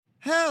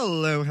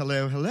Hello,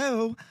 hello,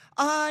 hello.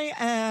 I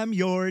am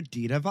your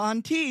Dita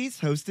Von Teese,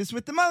 hostess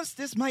with the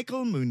mostest,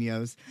 Michael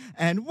Munoz.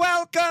 And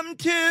welcome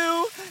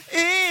to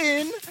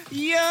In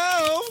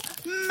Yo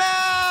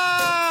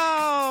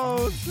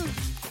Mouth.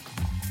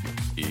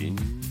 In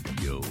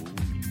Yo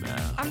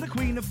Mouth. I'm the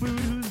queen of food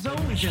who's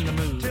always in the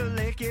mood to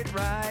lick it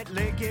right,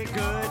 lick it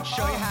good,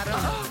 show you how to.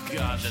 Oh,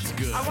 God, that's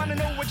good. I want to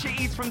know what you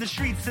eat from the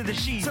streets to the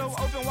sheets. So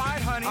open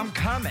wide, honey. I'm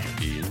coming.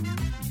 In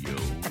Yo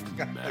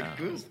Got the Mouth.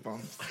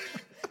 goosebumps.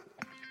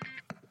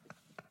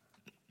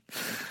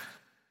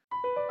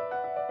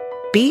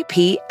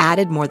 BP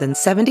added more than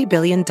 $70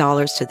 billion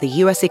to the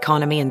U.S.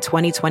 economy in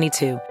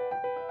 2022.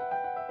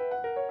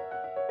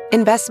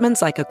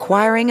 Investments like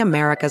acquiring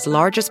America's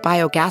largest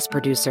biogas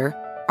producer,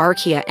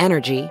 Archaea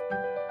Energy,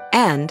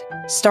 and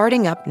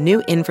starting up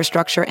new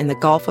infrastructure in the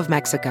Gulf of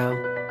Mexico.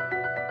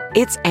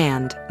 It's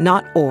and,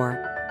 not or.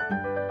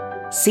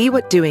 See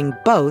what doing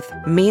both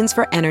means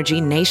for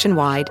energy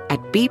nationwide at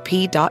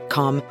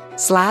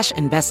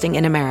bp.com/investing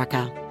in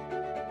America.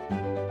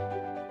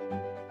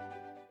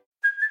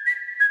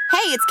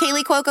 Hey, it's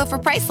Kaylee Cuoco for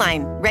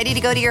Priceline. Ready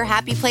to go to your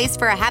happy place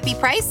for a happy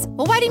price?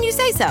 Well, why didn't you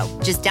say so?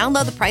 Just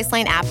download the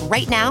Priceline app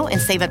right now and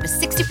save up to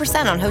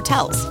 60% on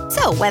hotels.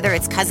 So whether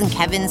it's Cousin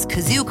Kevin's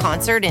Kazoo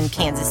Concert in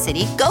Kansas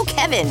City, go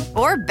Kevin,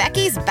 or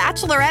Becky's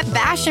Bachelorette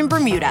Bash in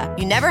Bermuda,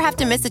 you never have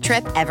to miss a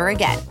trip ever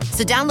again.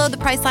 So download the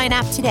Priceline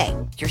app today.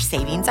 Your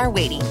savings are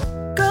waiting.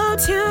 Go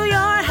to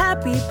your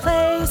happy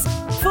place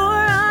for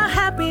a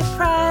happy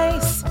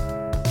price.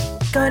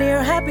 Go to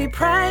your happy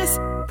price,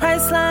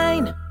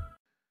 Priceline.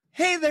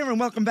 Hey there and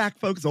welcome back,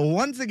 folks.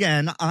 Once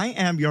again, I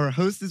am your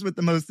hostess with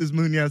the mostest,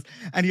 Munoz.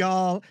 And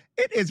y'all,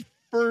 it is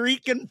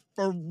freaking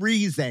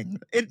freezing.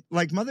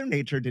 Like Mother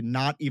Nature did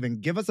not even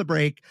give us a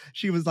break.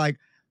 She was like,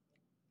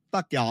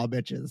 fuck y'all,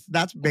 bitches.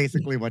 That's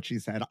basically what she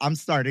said. I'm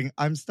starting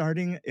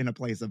in a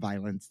place of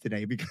violence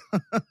today because,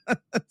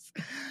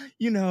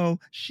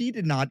 she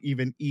did not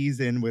even ease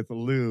in with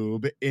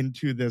lube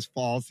into this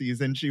fall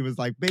season. She was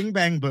like, bing,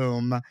 bang,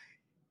 boom.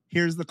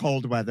 Here's the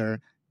cold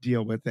weather.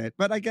 Deal with it.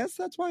 But I guess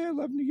that's why I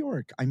love New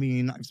York. I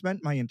mean, I've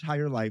spent my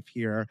entire life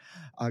here.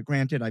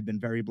 Granted, I've been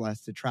very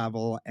blessed to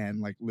travel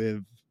and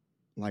live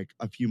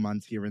a few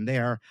months here and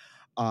there,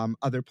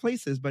 other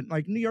places, but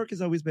New York has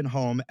always been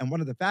home. And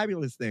one of the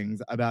fabulous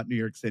things about New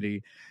York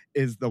City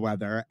is the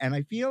weather. And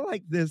I feel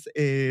like this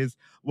is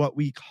what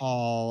we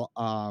call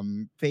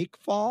fake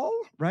fall,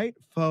 right?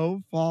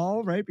 Faux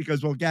fall, right?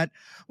 Because we'll get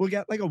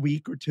like a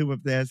week or two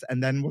of this,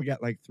 and then we'll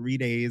get 3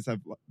 days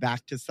of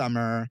back to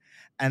summer,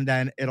 and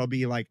then it'll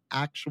be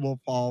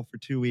actual fall for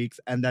 2 weeks,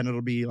 and then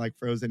it'll be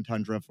frozen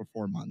tundra for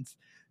 4 months.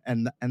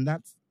 And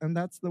that's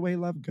the way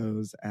love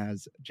goes,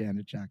 as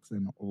Janet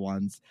Jackson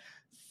once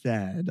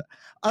said.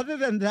 Other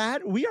than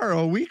that, we are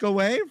a week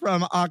away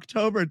from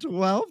October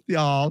 12th,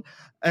 y'all.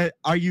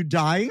 Are you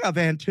dying of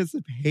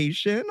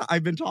anticipation?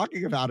 I've been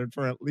talking about it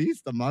for at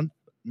least a month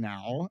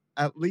now,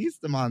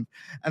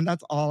 and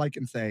that's all I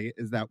can say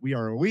is that we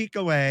are a week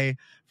away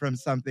from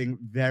something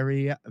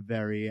very,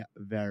 very,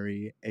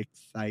 very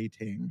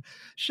exciting.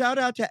 Shout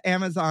out to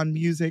Amazon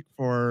Music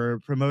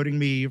for promoting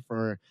me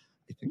for,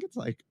 I think it's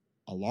a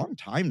long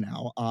time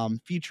now,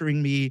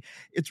 featuring me.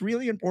 It's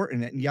really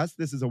important. And yes,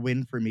 this is a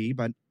win for me,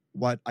 but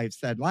what I've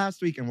said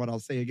last week and what I'll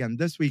say again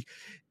this week,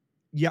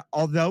 yeah,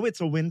 although it's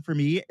a win for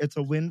me, it's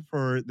a win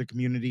for the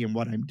community and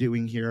what I'm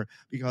doing here,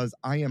 because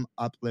I am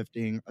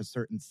uplifting a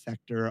certain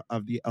sector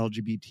of the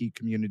LGBT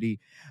community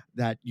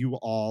that you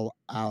all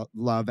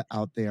love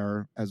out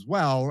there as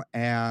well.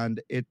 And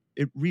it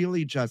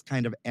really just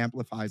kind of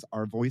amplifies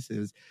our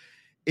voices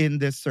in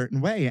this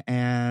certain way.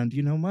 And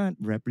you know what?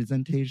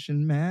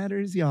 Representation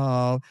matters,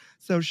 y'all.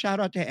 So shout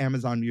out to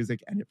Amazon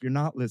Music. And if you're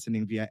not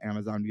listening via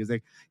Amazon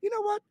Music, you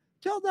know what?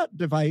 Tell that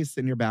device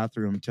in your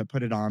bathroom to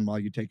put it on while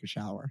you take a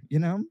shower.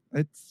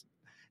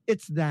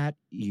 It's that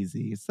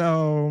easy.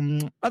 So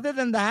other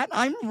than that,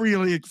 I'm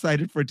really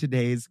excited for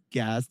today's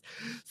guest.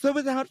 So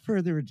without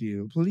further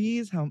ado,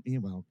 please help me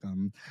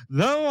welcome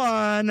the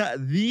one,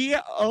 the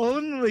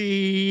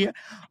only,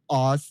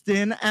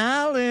 Austin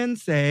Allan.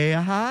 Say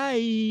hi.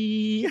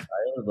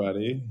 Hi,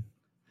 everybody.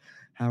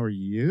 How are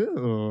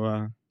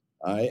you?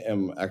 I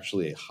am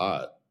actually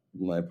hot.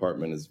 My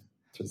apartment is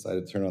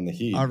decided to turn on the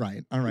heat. All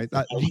right.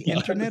 The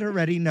internet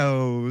already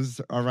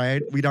knows. All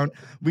right. We don't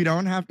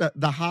have to,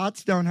 the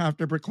hots don't have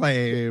to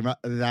proclaim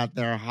that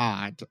they're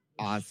hot,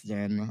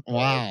 Austin.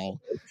 Wow.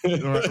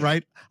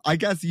 Right. I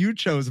guess you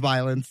chose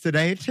violence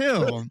today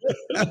too.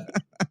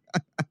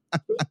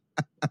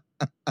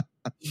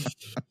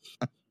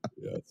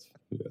 Yes.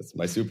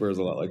 My super is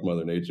a lot like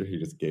Mother Nature. He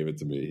just gave it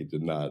to me. He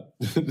did not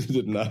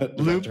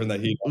turn that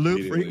heat on.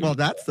 Well,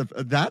 that's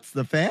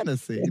the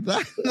fantasy.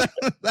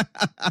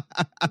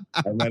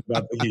 I meant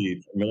about the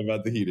heat. I meant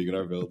about the heating in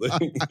our building.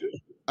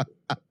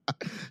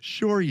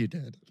 Sure you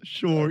did.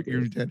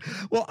 You did.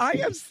 Well, I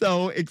am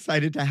so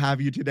excited to have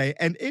you today.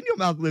 And In Your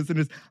Mouth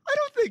listeners, I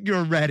don't think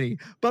you're ready.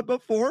 But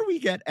before we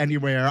get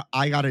anywhere,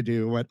 I got to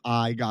do what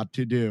I got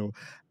to do.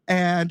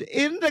 And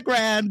in the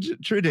grand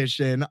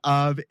tradition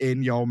of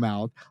In Your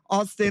Mouth,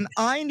 Austin,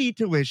 I need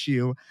to wish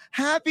you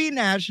happy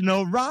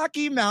National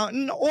Rocky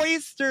Mountain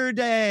Oyster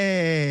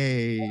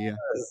Day.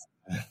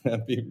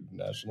 Happy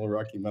National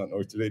Rocky Mountain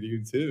Oyster Day to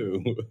you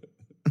too.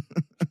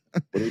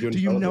 What are we doing? Do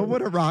you know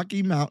what a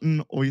Rocky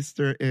Mountain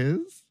oyster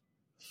is?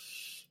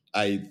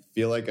 I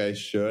feel like I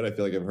should. I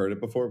feel like I've heard it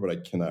before, but I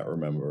cannot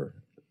remember.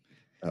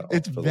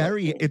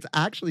 It's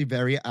actually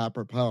very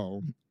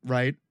apropos,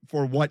 right?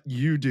 For what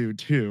you do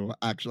too,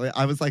 actually.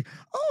 I was like,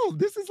 oh,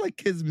 this is like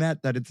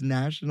kismet that it's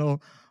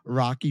National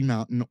Rocky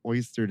Mountain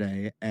Oyster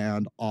Day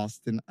and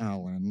Austin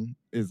Allan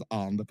is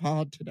on the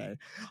pod today.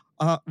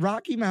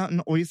 Rocky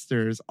Mountain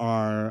oysters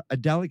are a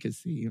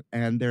delicacy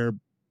and they're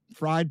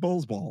fried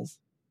bull's balls.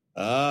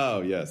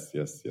 Oh, yes.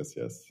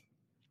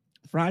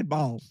 Fried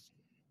balls.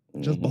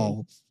 Just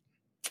balls.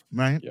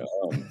 Right? Yeah,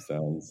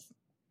 sounds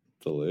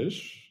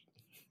delish.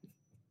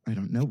 I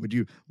don't know. Would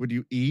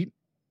you eat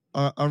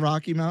a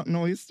Rocky Mountain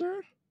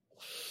oyster?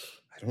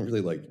 I don't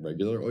really like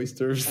regular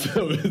oysters,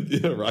 so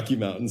Rocky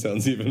Mountain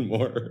sounds even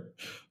more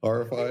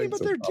horrifying. I mean,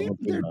 but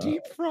they're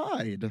deep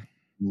fried.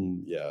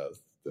 Yeah,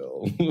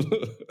 still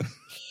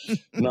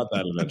not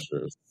that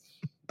adventurous.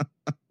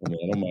 I mean,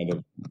 I don't mind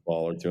a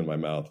ball or two in my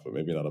mouth, but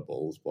maybe not a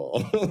bull's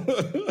ball.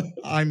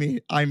 I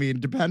mean,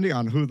 depending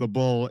on who the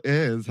bull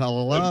is,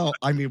 hello.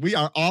 I mean, we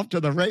are off to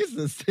the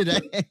races today.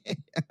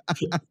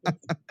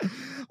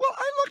 Well,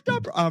 I looked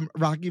up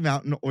Rocky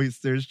Mountain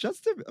oysters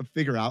just to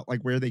figure out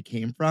like where they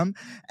came from.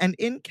 And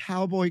in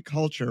cowboy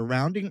culture,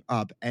 rounding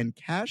up and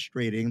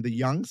castrating the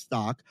young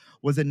stock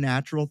was a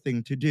natural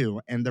thing to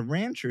do. And the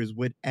ranchers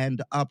would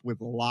end up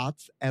with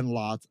lots and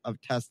lots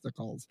of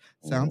testicles.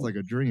 Sounds like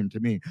a dream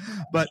to me.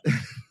 But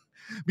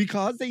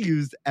because they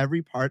used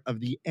every part of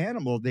the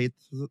animal,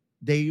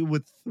 they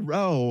would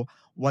throw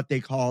what they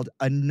called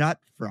a nut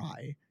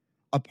fry,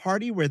 a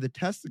party where the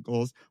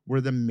testicles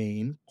were the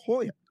main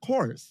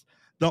course.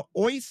 The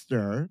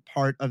oyster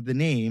part of the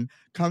name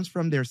comes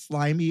from their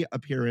slimy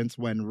appearance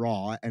when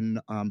raw. And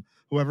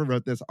whoever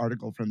wrote this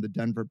article from the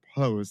Denver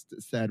Post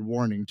said,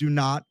 warning, do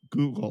not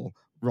Google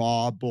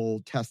raw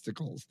bull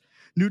testicles.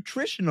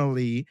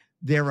 Nutritionally,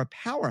 they're a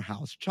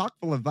powerhouse, chock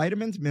full of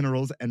vitamins,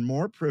 minerals, and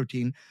more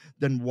protein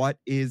than what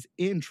is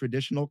in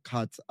traditional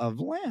cuts of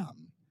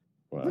lamb.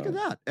 Wow. Look at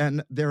that.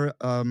 And they're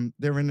an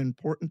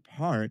important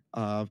part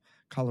of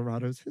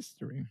Colorado's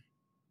history.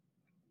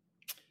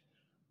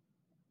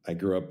 I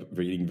grew up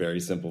eating very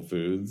simple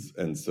foods,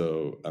 and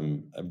so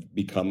I've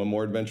become a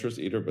more adventurous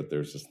eater, but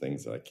there's just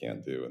things that I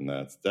can't do, and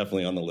that's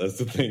definitely on the list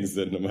of things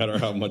that no matter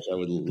how much I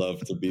would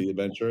love to be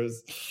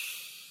adventurous,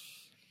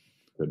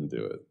 couldn't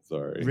do it.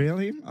 Sorry.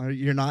 Really?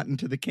 You're not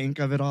into the kink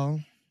of it all?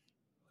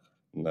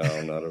 No,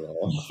 not at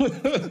all.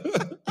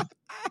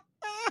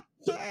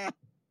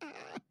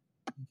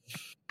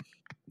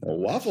 A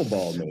waffle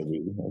ball,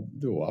 maybe. I'll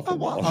do a waffle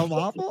ball.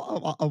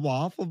 A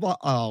waffle ball.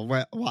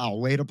 Oh, wow.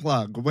 Way to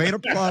plug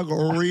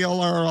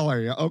real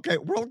early. Okay,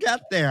 we'll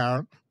get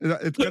there.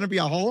 It's going to be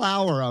a whole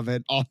hour of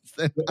it,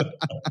 Austin.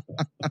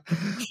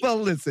 Well,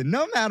 listen,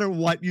 no matter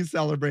what you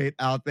celebrate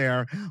out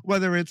there,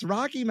 whether it's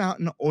Rocky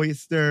Mountain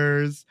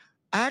oysters,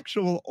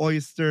 actual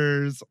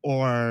oysters,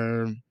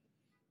 or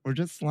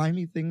just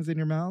slimy things in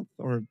your mouth,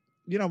 or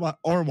you know what,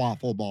 or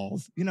waffle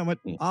balls. You know what?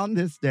 On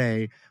this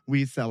day,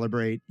 we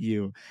celebrate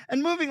you.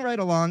 And moving right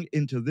along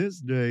into this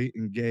day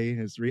in gay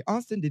history,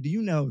 Austin, did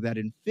you know that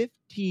in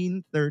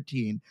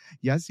 1513,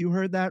 yes, you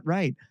heard that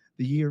right,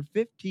 the year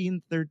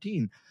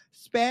 1513,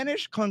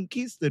 Spanish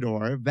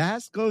conquistador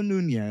Vasco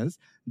Núñez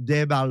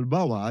de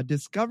Balboa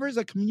discovers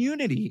a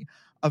community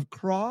of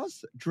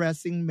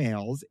cross-dressing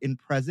males in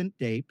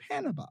present-day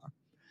Panama.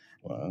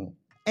 Wow.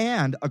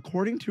 And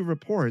according to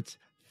reports,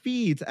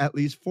 feeds at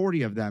least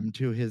 40 of them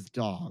to his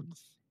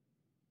dogs.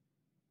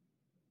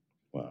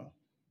 Wow.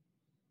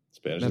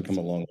 Spanish has come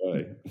a long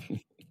way.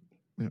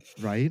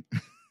 Right?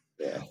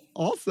 Yeah.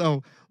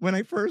 Also, when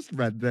I first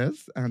read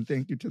this, and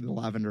thank you to the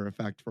Lavender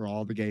Effect for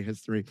all the gay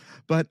history,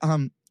 but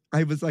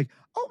I was like,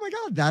 oh my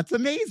God, that's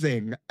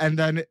amazing. And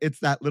then it's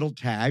that little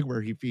tag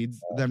where he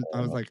feeds them.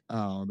 I was like,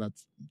 oh,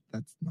 that's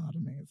not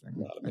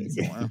amazing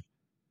anymore.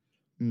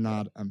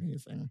 Not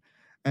amazing.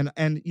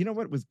 And you know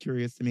what was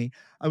curious to me?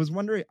 I was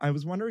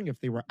wondering if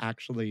they were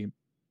actually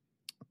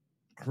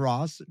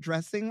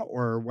cross-dressing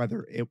or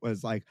whether it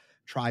was like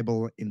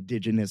tribal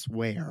indigenous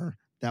wear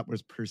that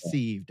was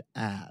perceived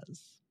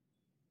as.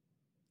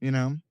 You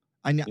know?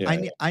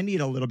 I need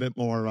a little bit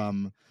more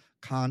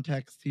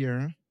context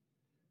here.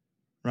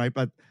 Right?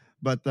 But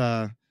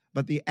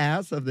the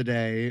ass of the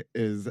day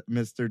is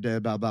Mr.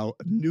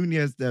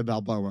 Núñez de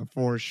Balboa,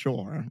 for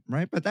sure,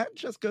 right? But that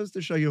just goes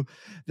to show you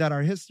that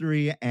our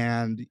history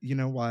and, you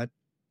know what,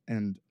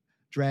 and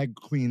drag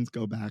queens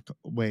go back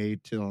way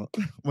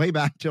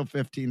back till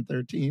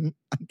 1513,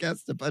 I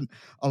guess, to put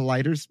a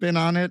lighter spin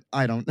on it.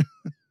 I don't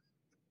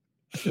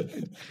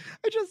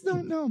I just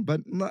don't know,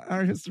 but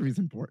our history is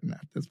important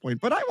at this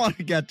point. But I want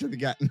to get to the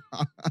getting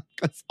on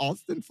because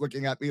Austin's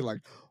looking at me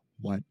like,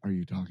 What are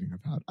you talking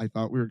about? I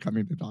thought we were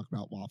coming to talk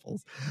about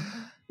waffles.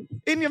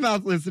 In Your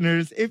Mouth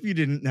listeners, if you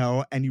didn't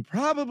know, and you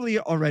probably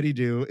already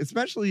do,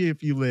 especially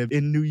if you live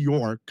in New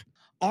York,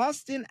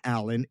 Austin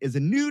Allan is a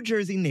New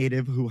Jersey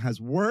native who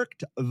has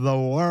worked the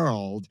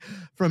world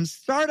from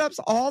startups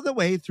all the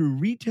way through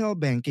retail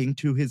banking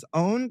to his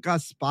own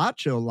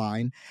gazpacho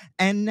line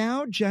and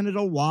now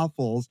genital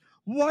waffles.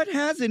 What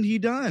hasn't he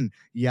done?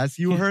 Yes,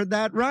 you heard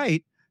that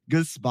right.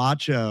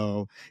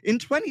 Gazpacho. In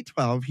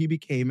 2012, he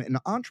became an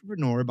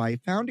entrepreneur by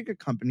founding a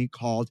company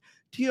called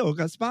Tio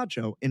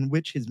Gazpacho, in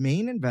which his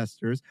main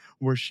investors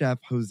were Chef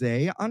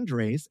Jose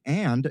Andres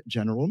and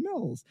General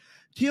Mills.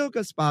 Tio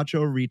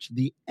Gazpacho reached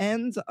the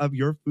ends of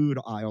your food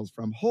aisles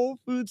from Whole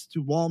Foods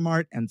to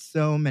Walmart and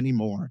so many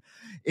more.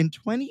 In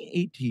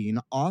 2018,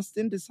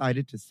 Austin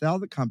decided to sell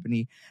the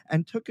company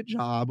and took a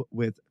job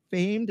with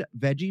famed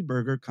veggie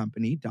burger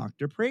company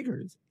Dr.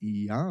 Prager's.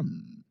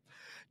 Yum.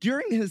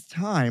 During his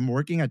time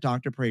working at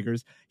Dr.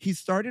 Prager's, he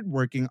started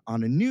working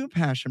on a new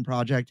passion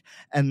project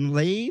and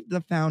laid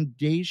the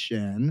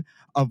foundation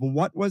of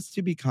what was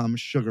to become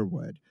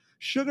Sugarwood.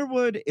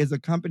 Sugarwood is a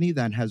company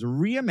that has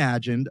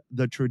reimagined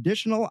the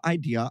traditional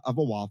idea of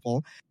a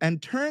waffle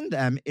and turned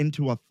them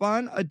into a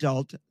fun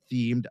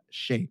adult-themed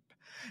shape.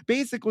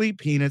 Basically,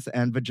 penis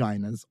and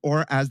vaginas,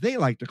 or as they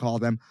like to call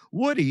them,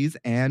 woodies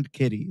and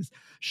kitties.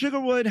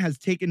 Sugarwood has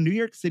taken New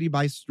York City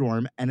by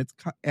storm, and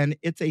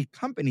it's a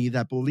company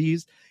that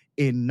believes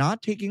in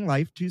not taking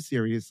life too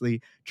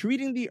seriously,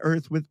 treating the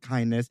earth with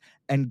kindness,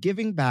 and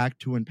giving back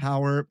to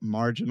empower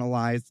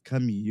marginalized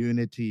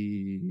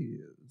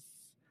communities.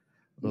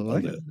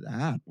 Look at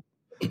that.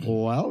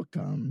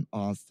 Welcome,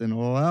 Austin.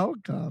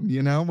 Welcome.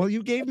 Well,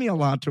 you gave me a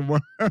lot to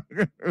work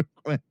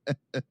with.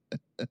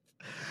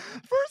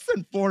 First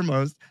and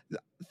foremost,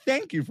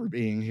 thank you for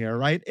being here,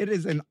 right? It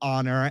is an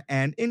honor.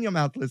 And In Your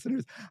Mouth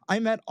listeners, I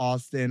met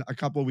Austin a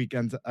couple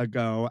weekends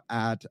ago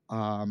at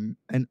an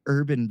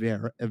Urban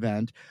Bear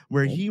event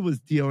where he was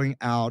dealing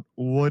out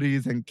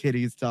woodies and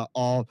kitties to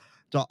all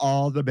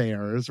the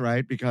bears,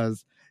 right?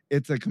 Because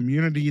it's a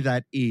community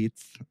that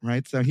eats,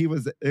 right? So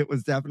it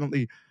was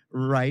definitely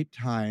right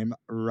time,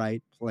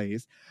 right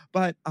place.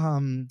 But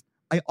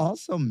I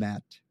also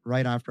met,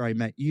 right after I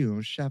met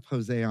you, Chef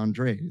Jose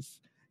Andres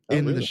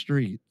in the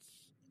streets.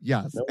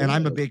 Yes. No, and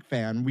I'm a big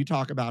fan. We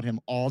talk about him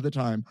all the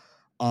time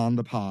on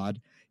the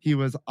pod. He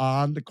was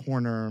on the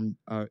corner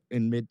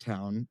in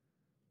Midtown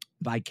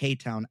by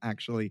K-Town,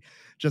 actually,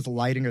 just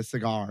lighting a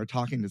cigar,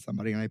 talking to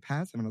somebody. And I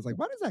passed him and I was like,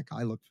 why does that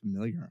guy look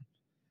familiar?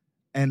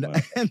 And,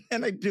 and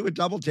then I do a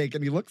double take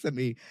and he looks at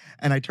me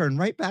and I turn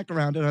right back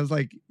around and I was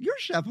like, you're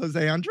Chef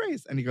Jose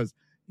Andres. And he goes,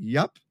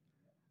 yep.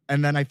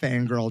 And then I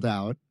fangirled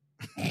out.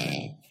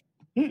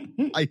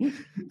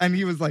 And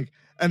he was like,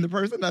 and the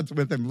person that's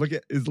with him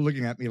is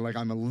looking at me like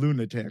I'm a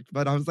lunatic.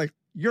 But I was like,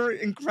 you're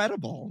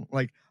incredible.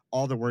 Like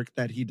all the work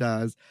that he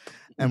does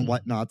and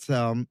whatnot.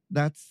 So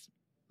that's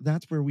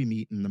where we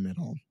meet in the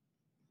middle.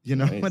 You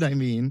know what I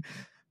mean?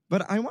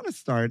 But I want to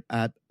start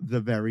at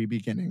the very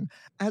beginning.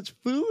 Has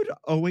food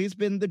always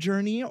been the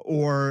journey,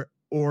 or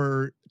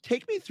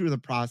take me through the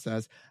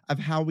process of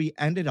how we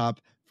ended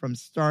up from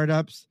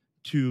startups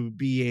to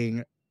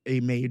being a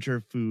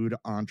major food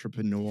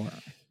entrepreneur?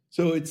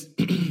 So it's,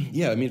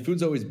 yeah, I mean,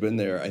 food's always been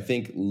there. I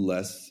think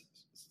less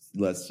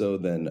so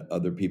than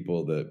other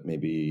people that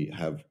maybe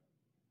have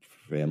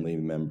family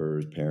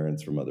members,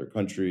 parents from other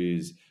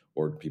countries,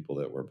 or people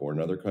that were born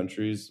in other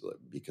countries,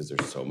 because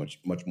there's so much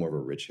more of a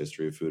rich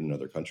history of food in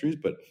other countries.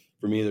 But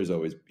for me, there's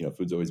always,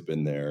 food's always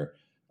been there.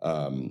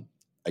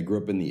 I grew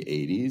up in the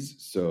 80s.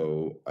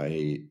 So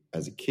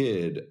as a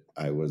kid,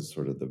 I was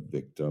sort of the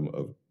victim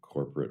of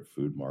corporate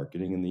food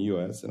marketing in the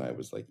US. And I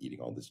was like eating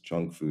all this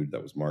junk food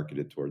that was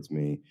marketed towards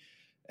me.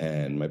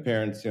 And my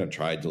parents,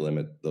 tried to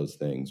limit those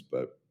things,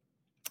 but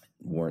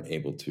weren't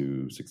able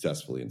to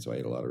successfully. And so I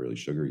ate a lot of really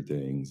sugary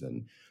things.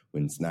 And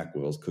when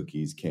Snackwell's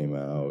cookies came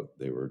out,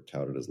 they were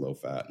touted as low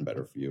fat and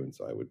better for you. And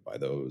so I would buy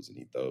those and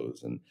eat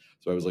those. And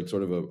so I was like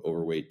sort of an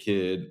overweight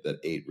kid that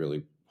ate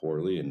really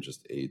poorly and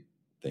just ate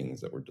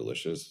things that were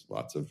delicious.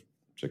 Lots of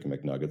chicken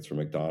McNuggets from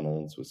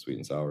McDonald's with sweet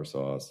and sour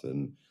sauce,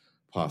 and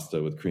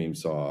pasta with cream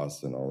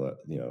sauce, and all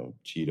that,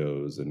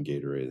 Cheetos and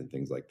Gatorade and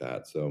things like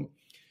that. So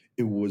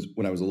it was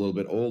when I was a little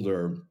bit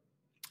older,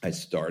 I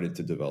started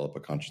to develop a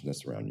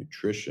consciousness around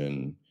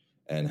nutrition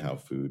and how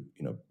food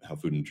and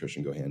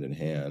nutrition go hand in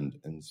hand.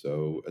 And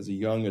so as a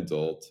young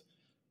adult,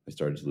 I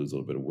started to lose a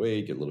little bit of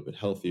weight, get a little bit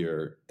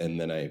healthier. And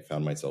then I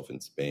found myself in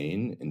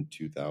Spain in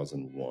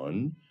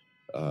 2001.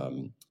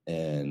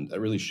 And that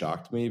really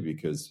shocked me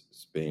because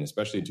Spain,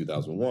 especially in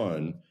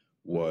 2001,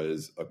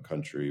 was a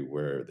country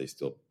where they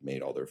still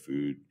made all their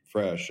food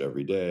fresh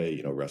every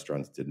day.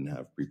 Restaurants didn't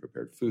have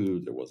pre-prepared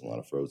food. There wasn't a lot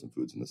of frozen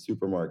foods in the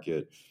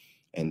supermarket.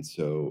 And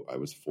so I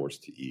was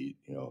forced to eat,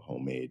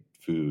 homemade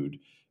food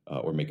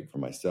or make it for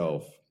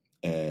myself.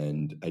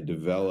 And I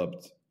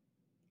developed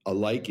a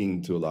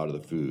liking to a lot of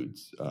the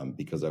foods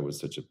because I was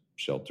such a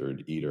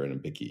sheltered eater and a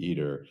picky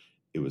eater.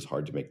 It was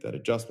hard to make that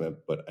adjustment,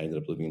 but I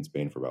ended up living in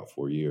Spain for about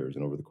 4 years.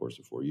 And over the course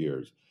of 4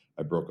 years,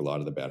 I broke a lot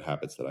of the bad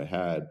habits that I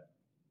had.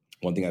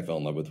 One thing I fell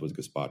in love with was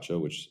gazpacho,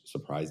 which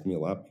surprised me a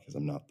lot because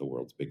I'm not the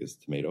world's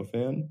biggest tomato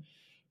fan.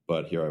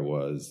 But here I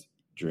was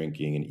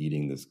drinking and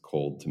eating this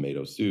cold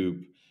tomato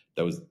soup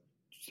that was,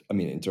 I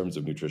mean, in terms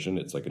of nutrition,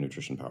 it's like a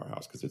nutrition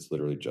powerhouse because it's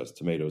literally just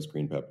tomatoes,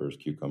 green peppers,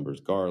 cucumbers,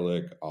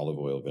 garlic, olive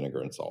oil,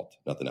 vinegar, and salt,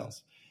 nothing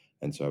else.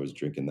 And so I was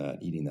drinking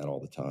that, eating that all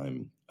the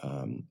time.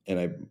 And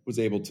I was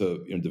able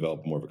to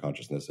develop more of a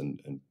consciousness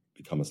and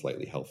become a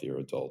slightly healthier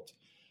adult.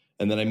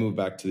 And then I moved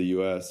back to the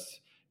US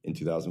in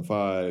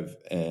 2005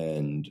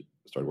 and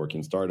started working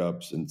in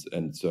startups.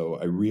 And so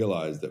I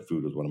realized that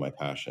food was one of my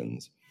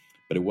passions.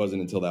 But it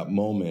wasn't until that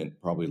moment,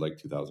 probably like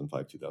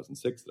 2005,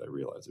 2006, that I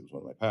realized it was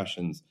one of my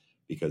passions,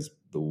 because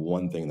the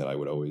one thing that I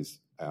would always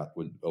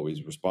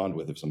respond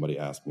with if somebody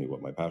asked me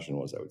what my passion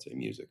was, I would say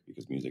music,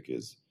 because music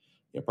is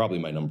probably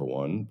my number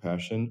one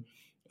passion.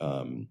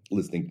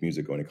 Listening to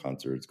music, going to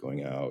concerts,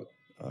 going out.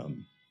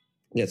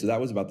 So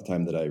that was about the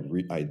time that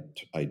I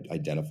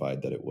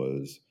identified that it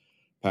was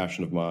a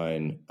passion of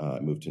mine. I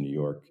moved to New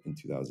York in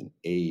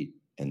 2008.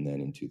 And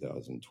then in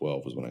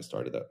 2012 was when I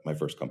started my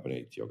first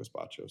company, Tio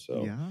Gazpacho.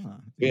 So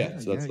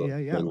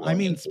I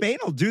mean, Spain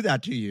will do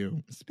that to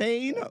you.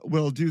 Spain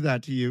will do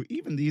that to you,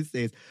 even these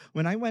days.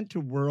 When I went to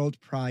World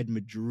Pride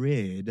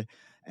Madrid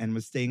and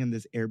was staying in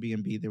this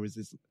Airbnb, there was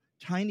this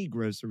tiny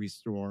grocery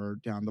store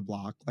down the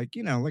block, like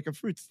a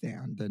fruit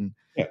stand and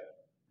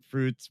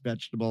fruits,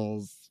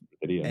 vegetables,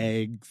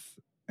 eggs,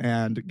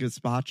 and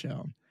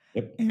gazpacho.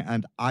 Yep.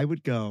 And I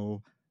would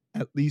go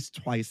at least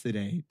twice a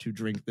day to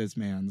drink this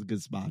man's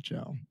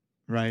gazpacho,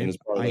 right? And it's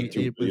probably like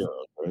 €2,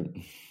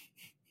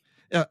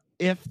 right?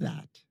 If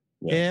that,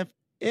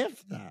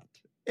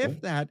 if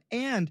that.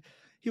 And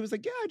he was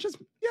like,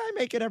 I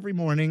make it every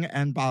morning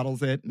and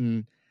bottles it.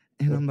 And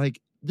I'm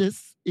like,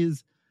 this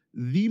is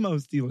the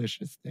most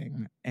delicious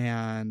thing.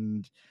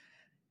 And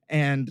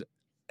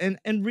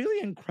really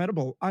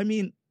incredible. I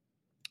mean,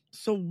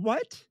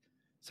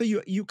 so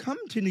you come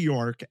to New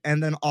York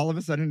and then all of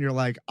a sudden you're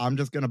like, I'm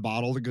just going to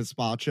bottle the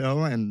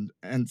gazpacho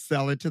and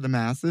sell it to the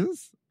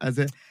masses as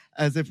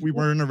if we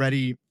weren't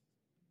already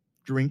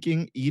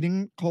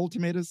eating cold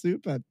tomato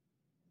soup at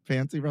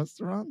fancy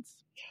restaurants.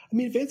 I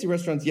mean, fancy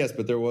restaurants, yes,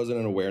 but there wasn't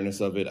an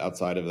awareness of it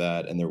outside of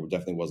that. And there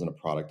definitely wasn't a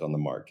product on the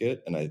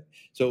market. And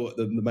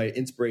my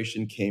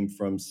inspiration came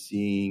from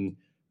seeing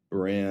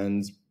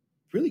brands,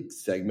 really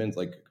segments,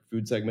 like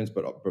food segments,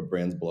 but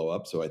brands blow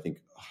up. So I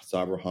think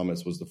Sabra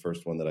hummus was the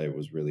first one that I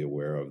was really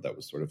aware of that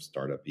was sort of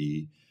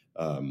startup-y,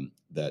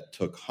 that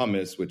took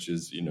hummus, which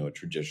is, a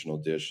traditional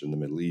dish in the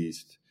Middle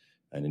East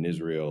and in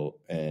Israel,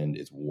 and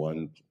it's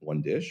one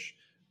dish,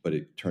 but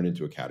it turned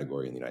into a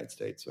category in the United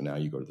States. So now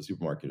you go to the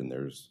supermarket and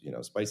there's,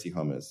 spicy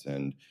hummus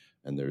and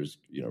there's,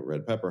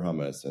 red pepper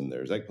hummus and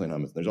there's eggplant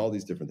hummus. And there's all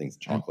these different things,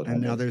 chocolate hummus.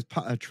 And now there's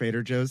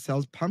Trader Joe's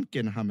sells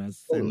pumpkin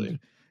hummus. Totally.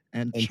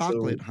 And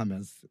chocolate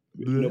hummus.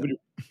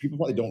 People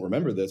probably don't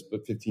remember this,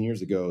 but 15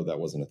 years ago, that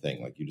wasn't a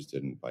thing. Like, you just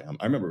didn't buy hummus.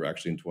 I remember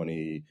actually in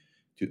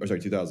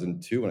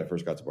 2002, when I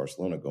first got to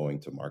Barcelona, going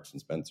to Marks and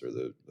Spencer,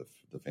 the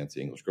fancy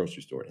English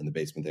grocery store. In the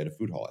basement, they had a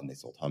food hall and they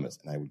sold hummus.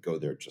 And I would go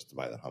there just to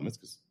buy that hummus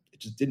because it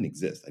just didn't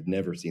exist. I'd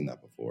never seen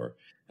that before.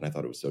 And I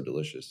thought it was so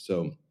delicious.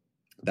 So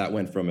that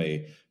went from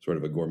a sort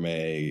of a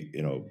gourmet,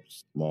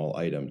 small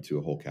item to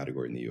a whole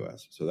category in the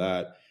US. So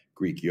that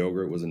Greek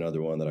yogurt was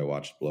another one that I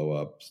watched blow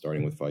up,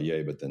 starting with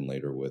Fayet, but then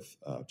later with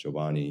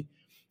Chobani.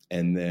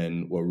 And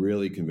then what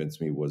really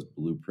convinced me was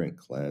Blueprint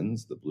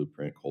Cleanse, the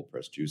Blueprint cold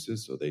pressed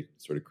juices. So they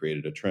sort of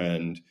created a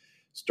trend,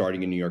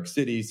 starting in New York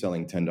City,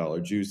 selling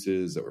 $10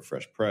 juices that were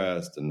fresh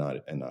pressed and not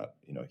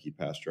heat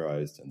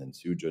pasteurized. And then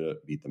Suja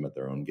beat them at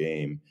their own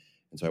game.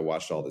 And so I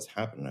watched all this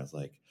happen, and I was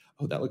like,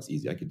 oh, that looks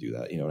easy. I could do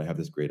that. And I have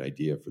this great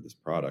idea for this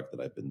product that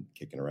I've been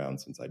kicking around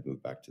since I'd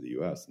moved back to the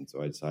US. And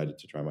so I decided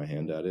to try my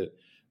hand at it.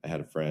 I had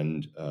a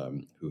friend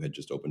who had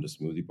just opened a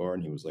smoothie bar,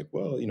 and he was like,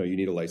 well, you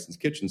need a licensed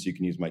kitchen so you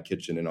can use my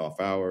kitchen in off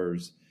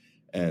hours.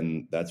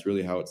 And that's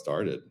really how it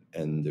started.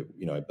 And,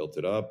 I built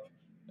it up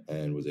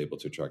and was able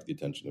to attract the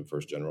attention of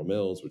first General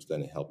Mills, which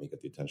then helped me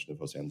get the attention of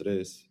Jose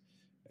Andres.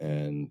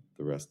 And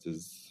the rest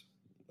is,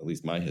 at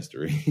least my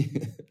history.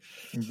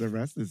 The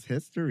rest is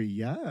history.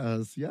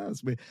 Yes.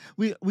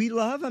 We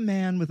love a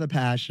man with a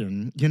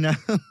passion,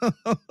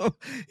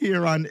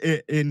 here on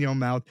In Your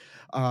Mouth.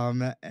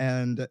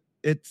 And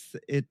it's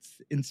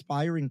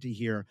inspiring to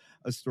hear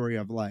a story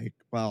of like,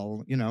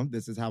 well,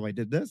 this is how I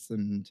did this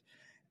and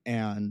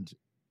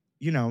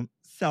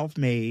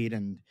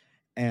self-made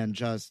and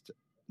just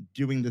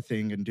doing the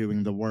thing and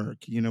doing the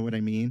work. You know what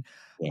I mean?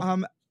 Yeah.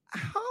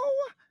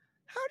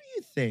 How do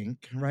you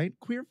think, right?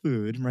 Queer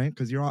food, right?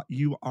 Because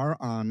you are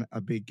on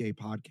a big gay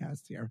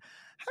podcast here.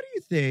 How do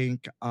you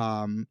think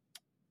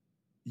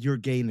your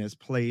gayness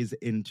plays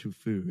into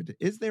food?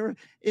 Is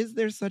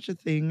there such a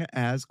thing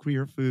as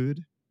queer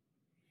food?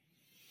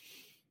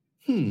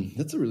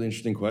 That's a really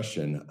interesting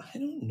question. I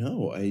don't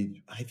know.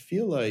 I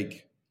feel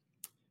like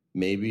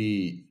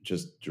maybe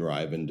just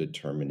drive and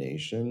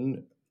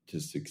determination to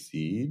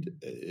succeed.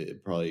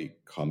 It probably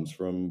comes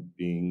from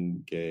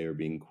being gay or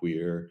being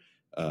queer.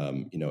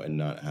 and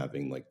not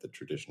having like the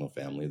traditional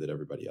family that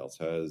everybody else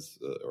has,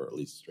 or at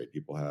least straight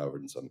people have,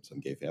 and some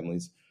gay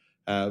families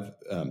have.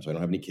 So I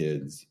don't have any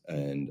kids,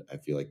 and I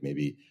feel like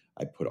maybe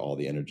I put all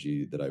the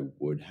energy that I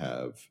would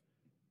have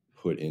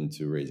put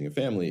into raising a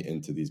family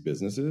into these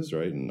businesses,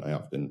 right? And I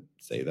often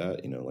say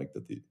that, like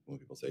that when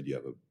people say,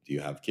 do you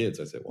have kids?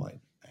 I say, well,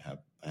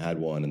 I had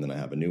one, and then I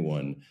have a new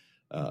one,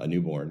 a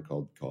newborn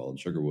called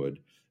Sugarwood.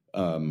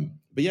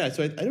 But yeah,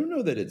 so I don't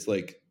know that it's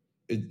like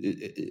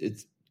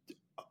it's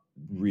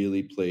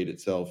really played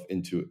itself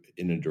in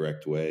a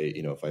direct way.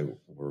 If I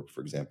were,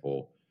 for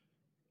example,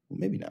 well,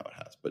 maybe now it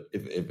has, but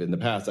if in the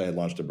past I had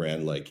launched a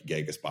brand like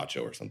Gay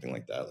Gazpacho or something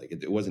like that, like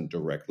it wasn't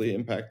directly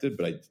impacted,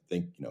 but I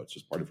think, it's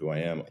just part of who I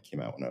am. I came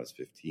out when I was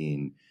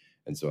 15.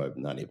 And so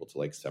I'm not able to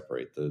like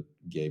separate the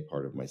gay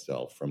part of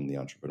myself from the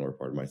entrepreneur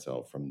part of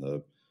myself, from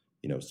the,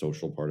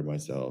 social part of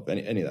myself,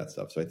 any of that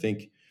stuff. So I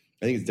think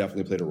it's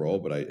definitely played a role,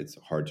 but it's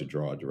hard to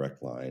draw a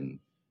direct line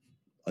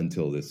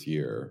until this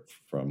year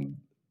from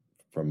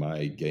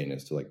my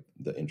gayness to like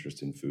the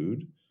interest in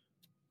food.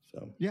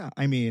 So yeah,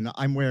 I mean,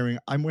 I'm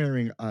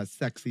wearing a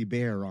sexy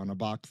bear on a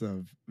box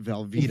of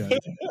Velveeta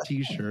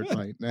t-shirt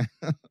right now.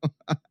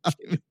 I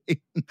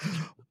mean,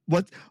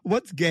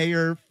 what's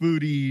gayer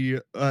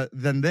foodie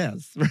than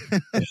this?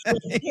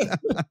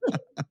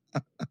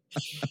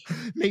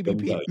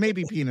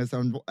 maybe penis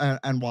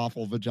and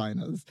waffle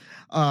vaginas.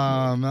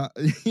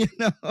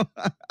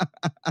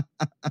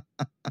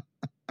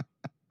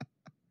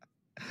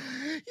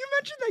 You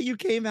mentioned that you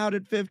came out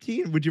at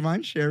 15. Would you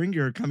mind sharing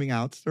your coming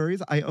out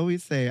stories? I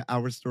always say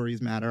our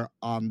stories matter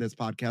on this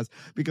podcast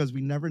because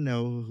we never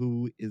know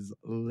who is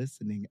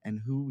listening and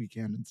who we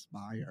can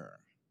inspire.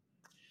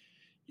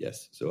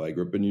 Yes. So I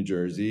grew up in New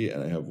Jersey,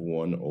 and I have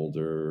one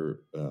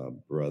older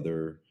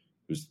brother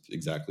who's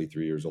exactly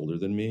 3 years older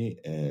than me.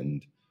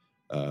 And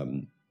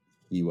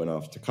he went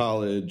off to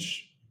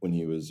college when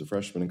he was a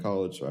freshman in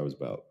college. So I was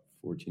about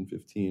 14,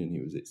 15, and he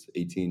was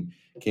 18,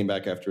 came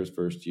back after his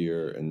first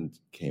year and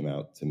came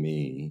out to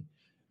me.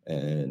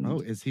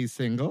 And is he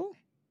single?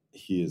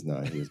 He is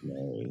not. He is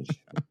married.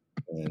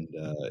 And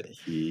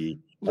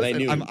Listen, I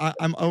knew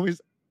I'm always,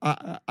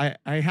 I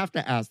have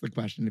to ask the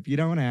question. If you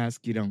don't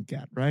ask, you don't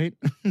get, right?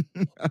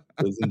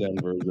 Lives in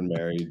Denver, has been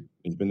married.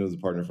 He's been with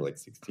his partner for like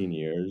 16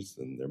 years,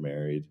 and they're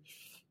married.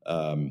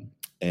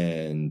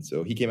 And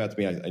so he came out to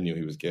me. I knew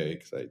he was gay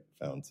because I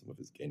found some of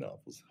his gay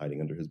novels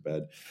hiding under his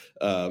bed.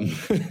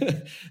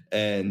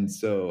 And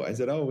so I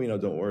said,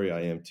 don't worry,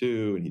 I am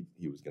too. And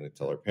he was going to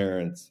tell our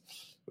parents,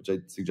 which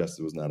I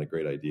suggested was not a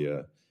great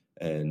idea.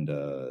 And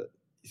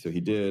so he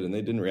did, and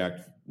they didn't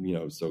react,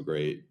 so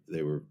great.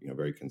 They were,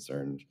 very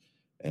concerned.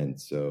 And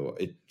so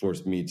it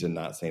forced me to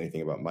not say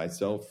anything about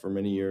myself for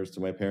many years to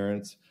my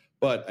parents.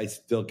 But I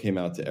still came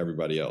out to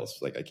everybody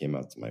else. Like I came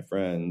out to my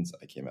friends.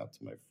 I came out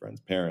to my friends'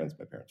 parents,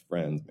 my parents'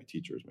 friends, my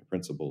teachers, my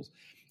principals.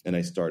 And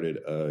I started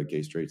a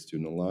Gay Straight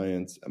Student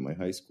Alliance at my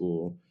high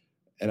school.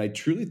 And I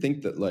truly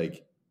think that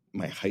like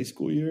my high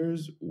school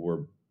years they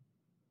were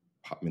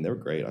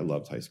great. I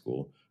loved high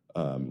school.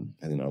 And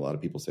a lot of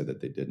people say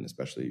that they didn't,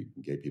 especially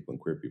gay people and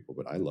queer people,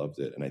 but I loved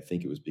it. And I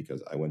think it was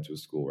because I went to a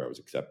school where I was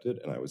accepted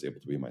and I was able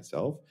to be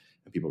myself,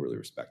 and people really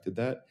respected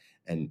that.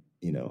 And,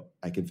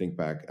 I can think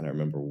back, and I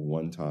remember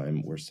one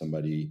time where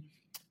somebody,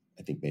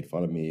 I think, made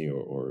fun of me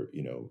or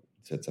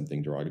said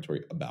something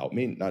derogatory about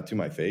me, not to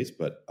my face,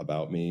 but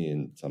about me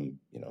in some,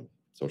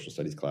 social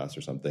studies class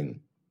or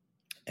something.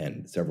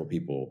 And several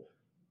people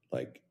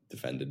like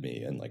defended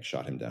me and like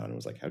shot him down and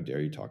was like, how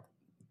dare you talk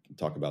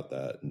about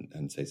that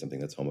and say something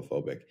that's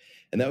homophobic.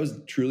 And that was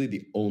truly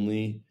the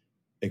only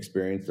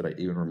experience that I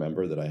even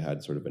remember that I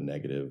had sort of a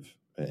negative,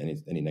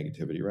 any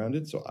negativity around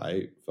it. So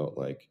I felt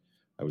like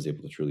I was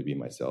able to truly be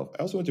myself.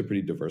 I also went to a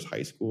pretty diverse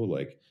high school.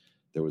 Like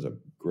there was a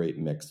great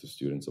mix of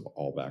students of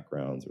all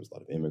backgrounds. There was a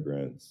lot of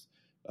immigrants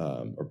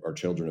or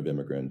children of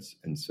immigrants.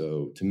 And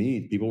so to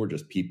me, people were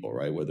just people,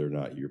 right? Whether or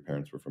not your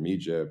parents were from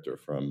Egypt or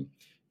from,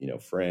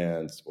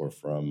 France or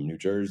from New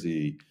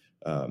Jersey,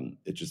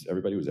 it just,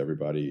 everybody was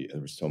everybody. And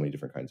there were so many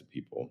different kinds of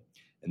people.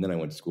 And then I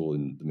went to school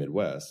in the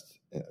Midwest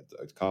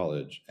at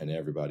college, and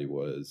everybody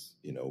was,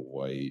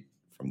 white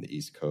from the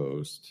East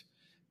Coast.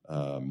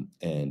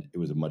 And it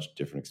was a much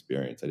different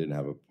experience. I didn't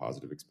have a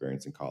positive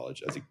experience in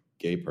college as a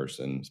gay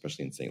person,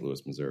 especially in St.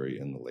 Louis, Missouri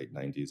in the late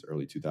 90s,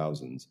 early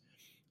 2000s.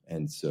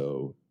 And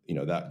so,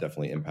 that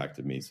definitely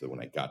impacted me. So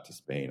when I got to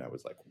Spain, I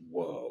was like,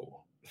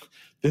 whoa,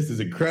 this is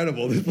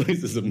incredible. This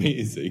place is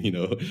amazing,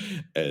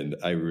 and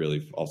I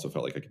really also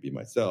felt like I could be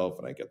myself,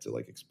 and I get to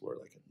like explore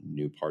like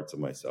new parts of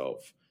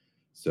myself.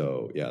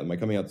 So yeah, my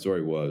coming out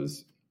story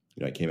was,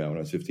 I came out when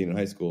I was 15 in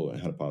high school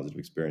and had a positive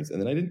experience. And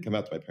then I didn't come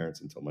out to my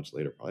parents until much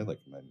later, probably like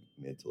my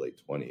mid to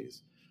late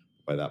 20s.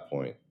 By that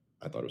point,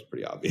 I thought it was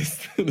pretty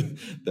obvious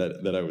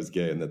that I was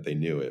gay and that they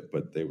knew it,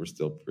 but they were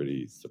still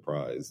pretty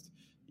surprised,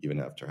 even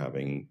after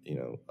having,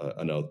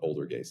 an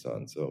older gay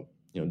son. So,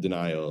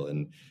 denial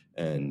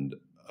and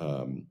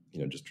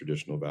just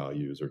traditional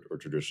values or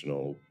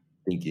traditional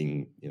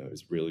thinking,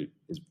 is really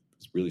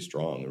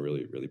strong and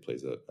really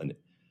plays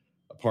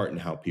a part in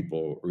how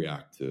people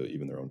react to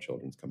even their own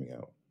children's coming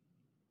out.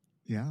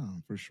 Yeah,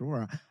 for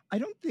sure. I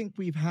don't think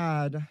we've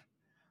had.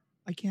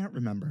 I can't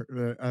remember.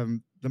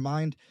 The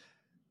mind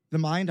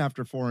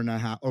after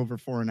over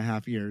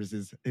 4.5 years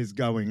is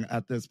going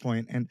at this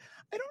point, and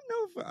I don't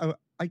know if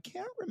I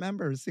can't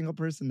remember a single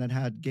person that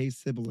had gay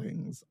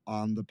siblings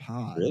on the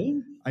pod.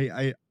 Really?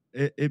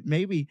 It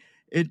may be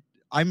it.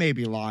 I may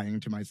be lying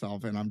to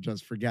myself, and I'm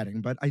just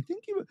forgetting. But I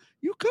think you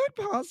could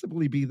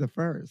possibly be the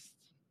first,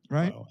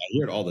 right? Wow. I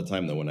hear it all the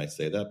time, though. When I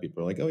say that,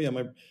 people are like, "Oh yeah,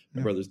 my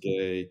brother's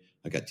gay.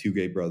 I got 2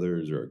 gay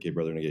brothers, or a gay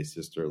brother and a gay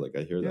sister." Like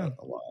I hear that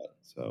a lot.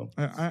 So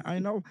I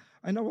know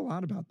a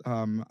lot about.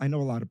 I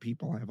know a lot of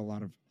people. I have a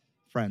lot of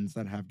friends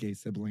that have gay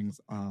siblings.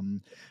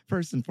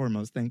 First and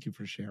foremost, thank you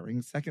for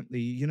sharing. Secondly,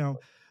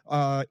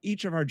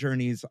 each of our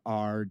journeys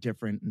are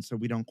different, and so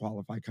we don't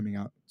qualify coming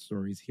out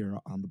stories here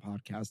on the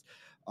podcast.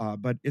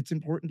 But it's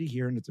important to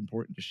hear and it's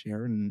important to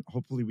share, and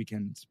hopefully we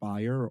can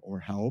inspire or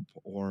help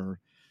or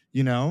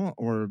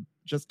or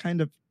just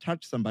kind of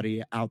touch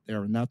somebody out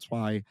there. And that's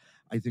why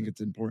I think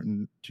it's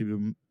important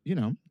to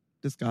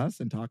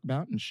discuss and talk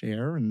about and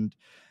share and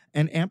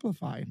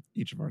amplify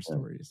each of our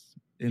stories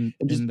in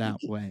that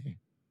way.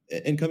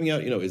 And coming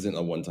out, isn't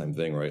a one-time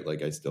thing, right?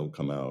 Like I still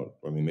come out.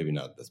 I mean, maybe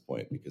not at this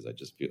point because I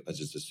just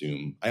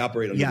assume I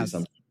operate under the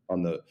assumption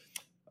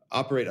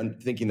operate on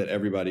thinking that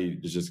everybody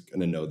is just going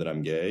to know that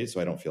I'm gay.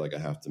 So I don't feel like I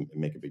have to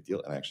make a big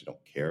deal. And I actually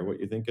don't care what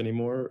you think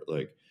anymore.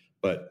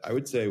 But I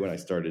would say when I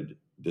started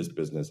this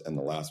business and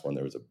the last one,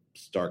 there was a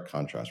stark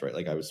contrast, right?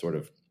 Like I was sort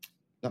of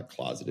not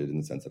closeted in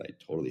the sense that I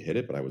totally hid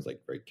it, but I was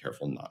like very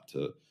careful not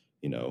to,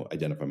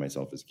 identify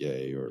myself as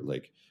gay or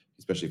like,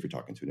 especially if you're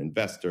talking to an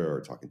investor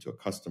or talking to a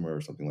customer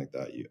or something like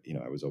that.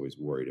 I was always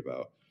worried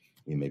about,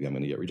 maybe I'm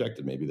going to get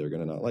rejected. Maybe they're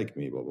going to not like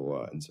me, blah, blah,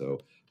 blah. And so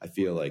I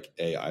feel like,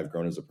 I've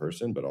grown as a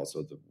person, but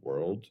also the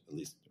world, at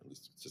least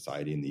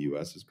society in the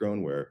US has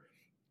grown where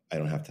I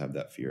don't have to have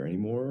that fear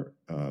anymore.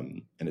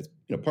 And it's,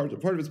 part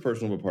of it's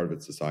personal, but part of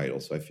it's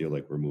societal. So I feel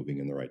like we're moving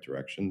in the right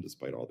direction,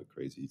 despite all the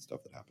crazy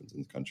stuff that happens in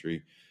the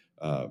country.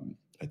 I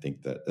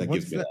think that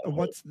gives me a lot of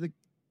hope.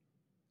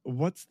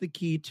 What's the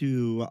key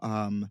to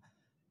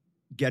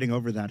getting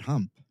over that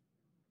hump?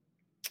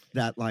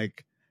 That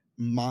like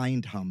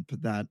mind hump,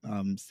 that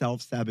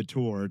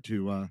self-saboteur,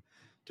 to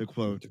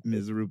quote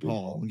Ms.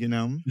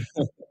 RuPaul,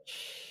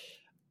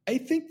 I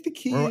think the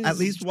key or is, at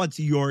least what's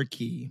your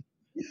key?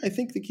 I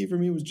think the key for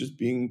me was just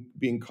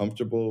being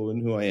comfortable in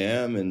who I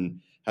am and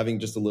having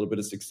just a little bit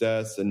of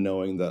success and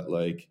knowing that,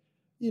 like,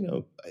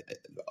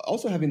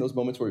 also having those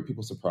moments where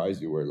people surprise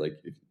you, where like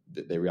if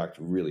they react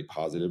really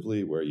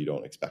positively, where you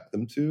don't expect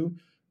them to.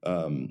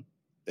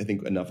 I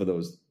think enough of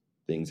those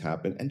things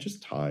happen, and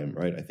just time,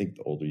 right? I think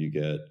the older you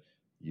get,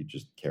 you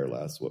just care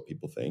less what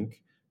people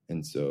think,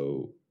 and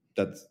so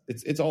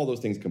it's all those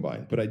things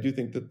combined. But I do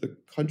think that the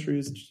country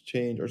has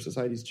changed, our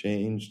society's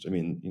changed. I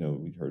mean,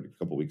 we heard a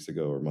couple weeks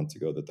ago or months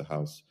ago that the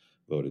House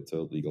voted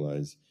to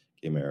legalize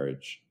gay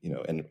marriage,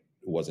 and it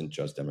wasn't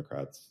just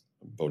Democrats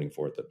voting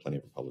for it, that plenty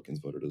of Republicans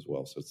voted as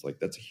well. So it's like,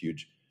 that's a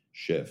huge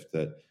shift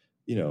that,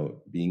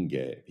 being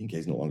gay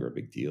is no longer a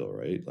big deal,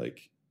 right?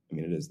 Like, I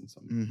mean, it is in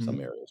some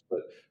areas,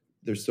 but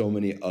there's so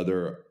many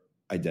other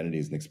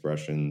identities and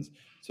expressions.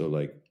 So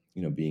like,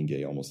 being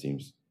gay almost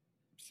seems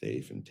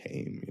safe and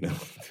tame,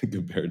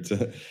 compared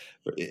to,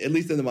 at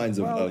least in the minds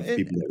of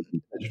people that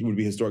would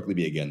be historically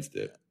be against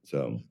it.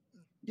 So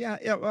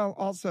yeah. Well,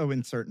 also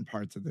in certain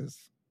parts of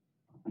this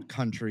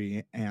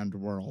country and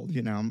world,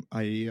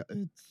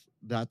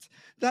 that's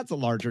a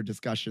larger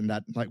discussion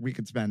that like we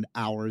could spend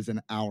hours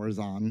and hours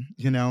on,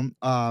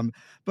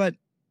 but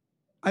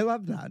I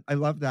love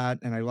that.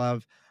 And I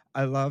love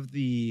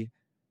the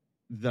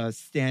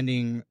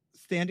standing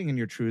in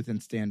your truth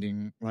and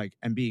standing like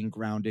and being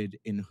grounded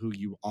in who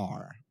you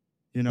are.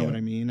 You know what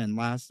I mean? And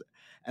last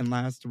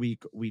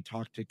week we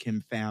talked to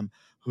Kim Pham,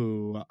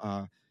 who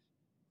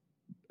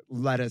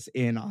let us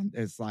in on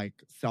this like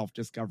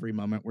self-discovery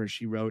moment where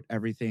she wrote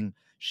everything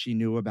she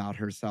knew about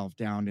herself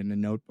down in a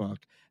notebook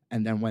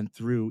and then went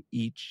through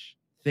each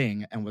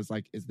thing and was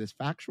like, is this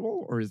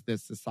factual or is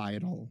this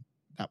societal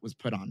that was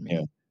put on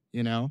me?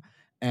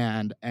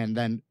 And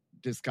then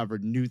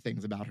discovered new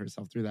things about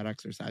herself through that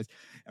exercise,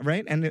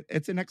 right? And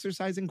it's an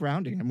exercise in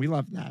grounding, and we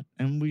love that.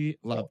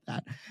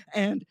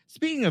 And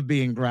speaking of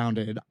being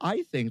grounded,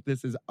 I think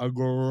this is a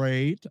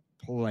great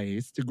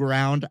place to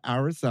ground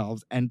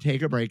ourselves and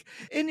take a break.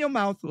 In your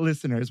mouth,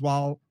 listeners,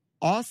 while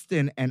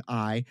Austin and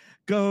I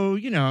go,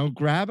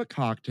 grab a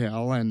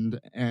cocktail and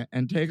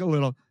take a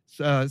little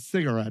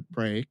cigarette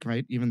break,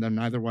 right? Even though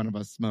neither one of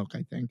us smoke,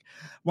 I think.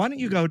 Why don't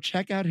you go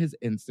check out his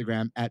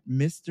Instagram at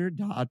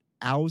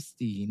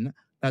Mr.Austin.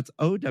 That's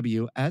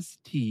OWSTEEN,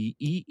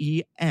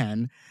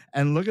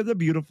 and look at the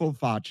beautiful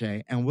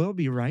face. And we'll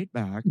be right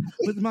back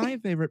with my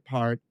favorite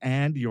part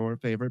and your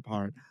favorite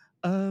part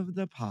of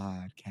the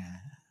podcast.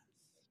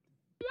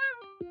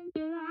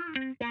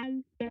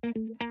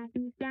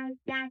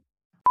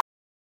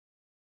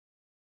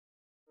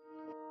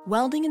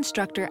 Welding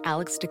instructor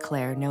Alex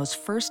DeClaire knows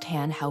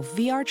firsthand how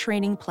VR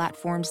training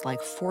platforms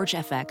like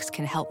ForgeFX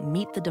can help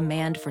meet the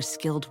demand for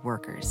skilled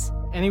workers.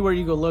 Anywhere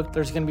you go look,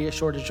 there's going to be a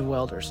shortage of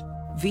welders.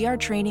 VR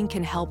training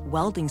can help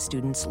welding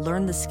students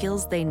learn the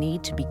skills they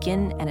need to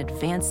begin and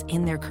advance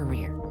in their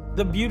career.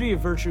 The beauty of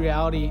virtual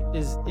reality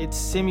is it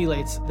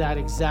simulates that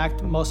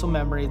exact muscle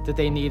memory that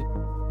they need.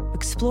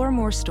 Explore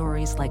more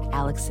stories like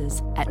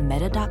Alex's at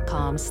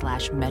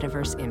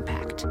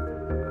meta.com/metaverseimpact.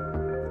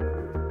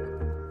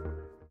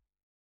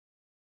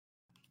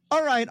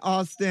 All right,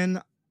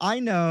 Austin, I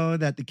know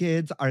that the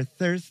kids are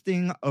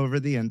thirsting over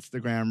the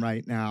Instagram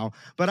right now,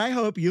 but I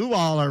hope you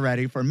all are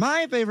ready for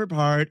my favorite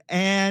part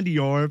and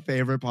your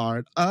favorite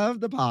part of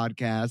the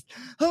podcast,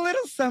 a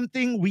little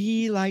something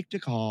we like to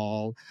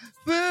call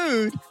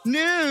Food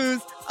News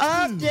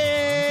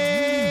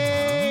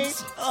Update.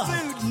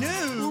 Food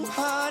News,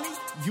 honey,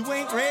 you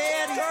ain't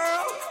ready,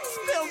 girl?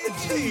 Spill the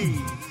tea.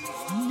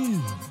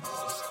 News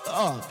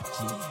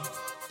Update.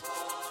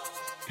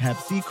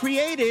 Pepsi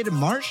created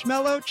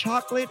marshmallow,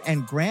 chocolate,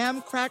 and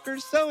graham cracker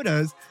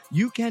sodas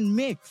you can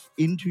mix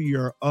into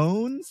your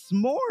own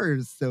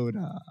s'mores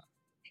soda.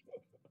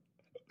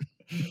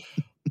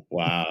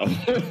 Wow.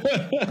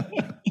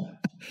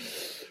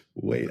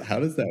 Wait,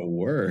 how does that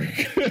work?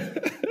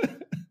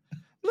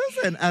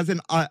 Listen, as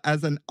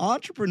an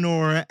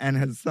entrepreneur and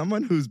as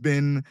someone who's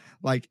been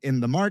like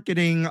in the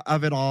marketing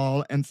of it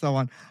all and so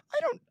on, I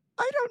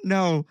don't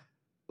know,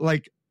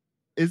 like,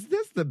 is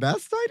this the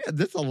best idea?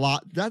 This a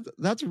lot.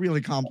 That's really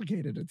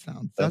complicated. It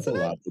sounds. That's a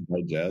lot to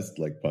digest,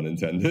 like pun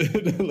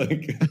intended.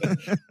 Like,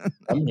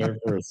 I'm here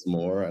for a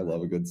s'more. I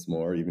love a good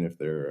s'more, even if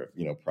they're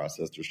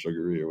processed or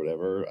sugary or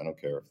whatever. I don't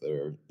care if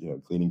they're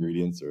clean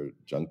ingredients or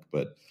junk.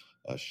 But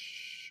a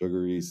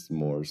sugary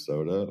s'more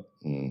soda,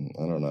 I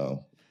don't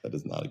know. That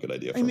is not a good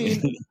idea for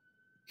me.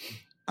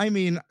 I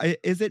mean,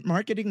 is it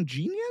marketing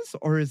genius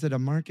or is it a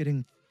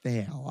marketing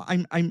fail?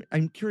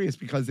 I'm curious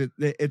because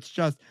it's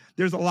just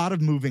there's a lot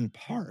of moving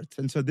parts,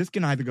 and so this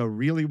can either go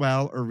really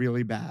well or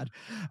really bad.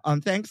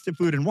 Thanks to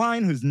Food and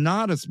Wine, who's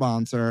not a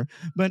sponsor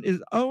but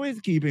is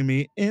always keeping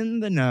me in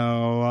the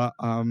know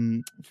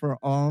for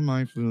all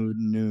my food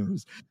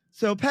news.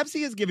 So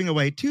Pepsi is giving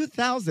away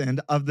 2,000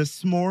 of the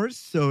s'mores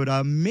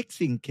soda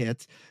mixing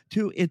kits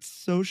to its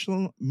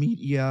social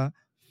media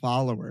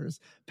followers.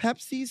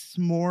 Pepsi's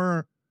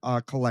s'more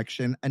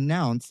collection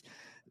announced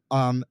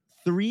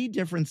 3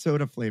 different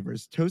soda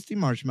flavors: toasty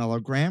marshmallow,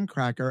 graham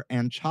cracker,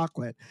 and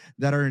chocolate,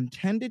 that are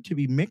intended to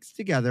be mixed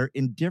together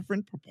in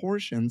different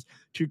proportions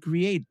to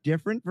create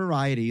different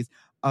varieties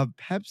of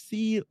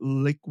Pepsi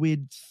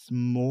liquid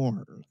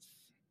s'mores.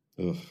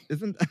 Ugh.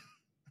 Isn't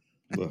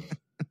Ugh.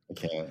 I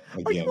can't.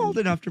 Are you old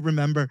enough to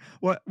remember?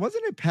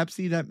 Wasn't it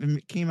Pepsi that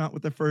came out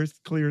with the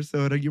first clear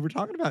soda? You were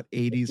talking about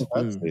 80s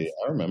foods. Pepsi.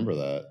 I remember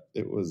that.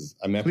 It was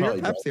Clear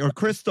Pepsi or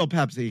Crystal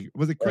Pepsi.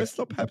 Was it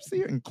Crystal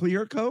Pepsi and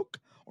Clear Coke?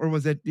 Or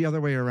was it the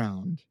other way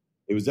around?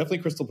 It was definitely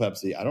Crystal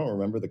Pepsi. I don't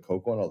remember the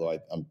Coke one, although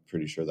I'm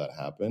pretty sure that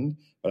happened.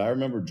 But I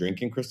remember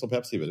drinking Crystal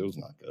Pepsi, but it was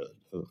not good.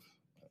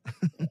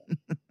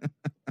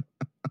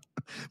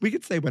 We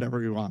could say whatever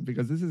we want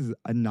because this is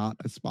not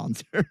a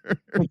sponsor.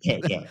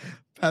 Yeah.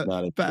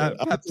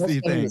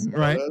 Pepsi thing,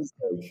 right?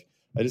 Like,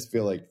 I just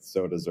feel like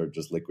sodas are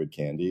just liquid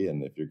candy,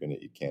 and if you're going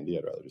to eat candy,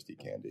 I'd rather just eat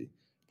candy.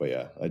 But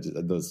yeah,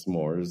 the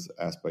s'mores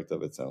aspect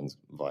of it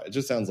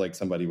just sounds like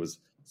somebody was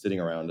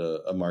sitting around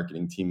a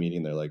marketing team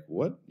meeting. They're like,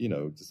 what,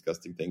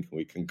 disgusting thing can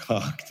we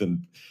concoct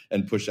and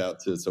push out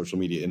to social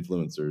media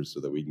influencers so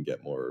that we can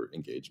get more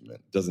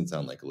engagement? Doesn't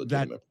sound like a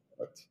legitimate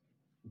product.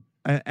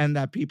 And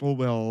that people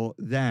will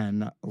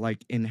then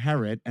like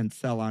inherit and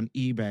sell on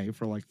eBay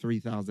for like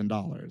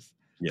 $3,000.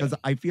 Because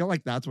I feel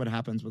like that's what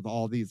happens with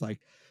all these like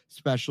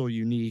special,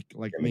 unique,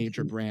 like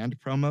major brand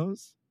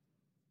promos.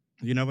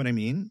 You know what I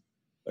mean?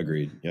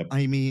 Agreed. Yep.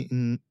 I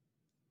mean,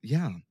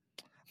 yeah.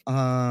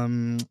 I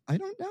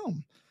don't know.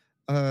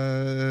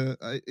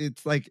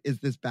 It's like, is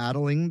this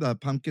battling the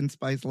pumpkin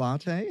spice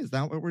latte? Is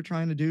that what we're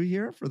trying to do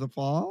here for the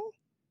fall?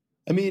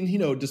 I mean,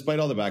 despite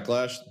all the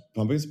backlash,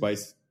 pumpkin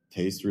spice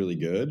tastes really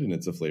good, and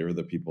it's a flavor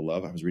that people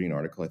love. I was reading an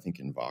article, I think,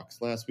 in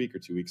Vox last week or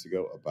 2 weeks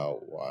ago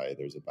about why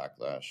there's a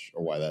backlash,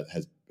 or why that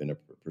has been a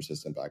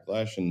persistent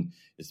backlash, and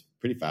it's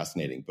pretty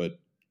fascinating. But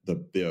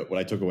what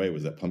I took away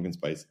was that pumpkin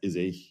spice is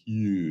a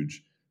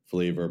huge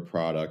flavor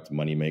product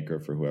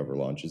moneymaker for whoever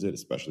launches it,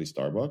 especially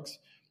Starbucks.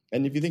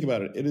 And if you think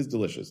about it, it is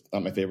delicious.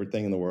 Not my favorite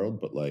thing in the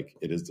world, but like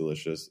it is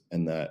delicious.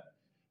 And that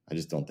I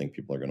just don't think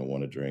people are going to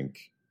want to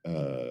drink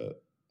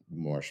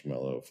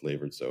marshmallow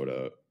flavored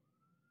soda.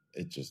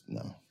 It just,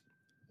 no.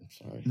 I'm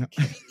sorry. No.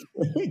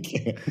 I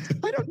can't.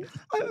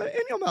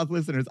 In your mouth,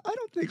 listeners, I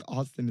don't think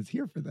Austin is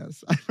here for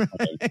this. I'm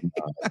not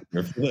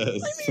here for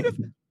this.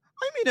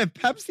 I mean, if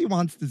Pepsi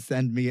wants to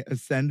send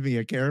me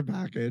a care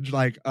package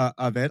like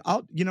of it,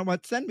 you know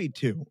what? Send me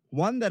two.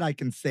 One that I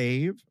can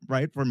save,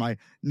 right, for my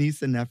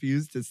niece and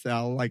nephews to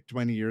sell like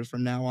 20 years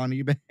from now on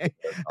eBay,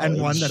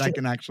 and one that I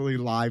can actually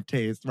live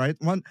taste, right?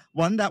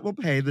 One that will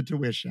pay the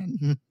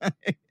tuition,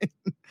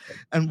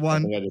 and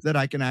one that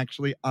I can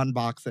actually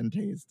unbox and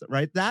taste,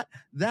 right? That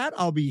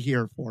I'll be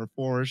here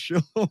for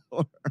sure.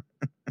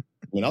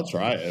 I mean, I'll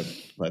try it.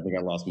 I think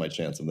I lost my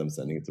chance of them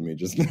sending it to me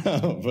just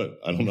now, but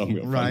I don't know if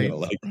I'm going to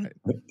like it.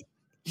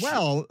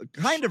 Well,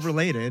 kind of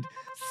related,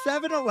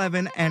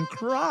 7-Eleven and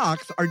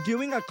Crocs are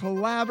doing a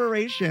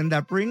collaboration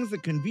that brings the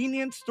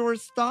convenience store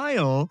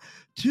style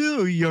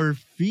to your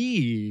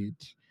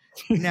feet.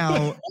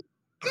 Now,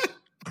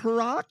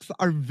 Crocs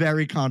are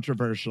very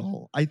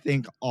controversial, I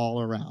think,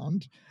 all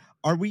around.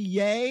 Are we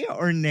yay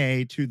or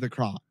nay to the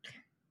Croc?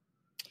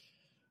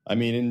 I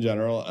mean, in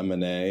general, I'm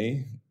an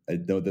A. I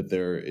know that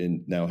they're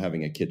now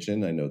having a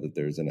kitchen. I know that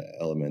there's an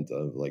element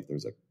of like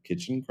there's a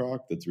kitchen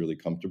Croc that's really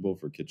comfortable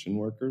for kitchen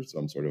workers. So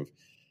I'm sort of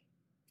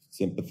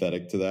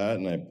sympathetic to that,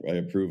 and I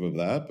approve of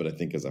that. But I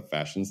think as a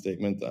fashion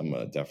statement, I'm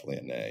definitely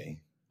an A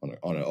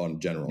on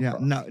general. Yeah,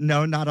 Crocs.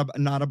 No, not a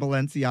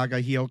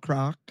Balenciaga heel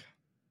Croc.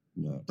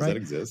 No, does that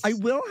exist? I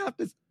will have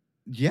to.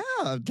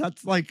 Yeah,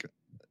 that's like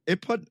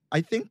it.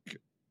 I think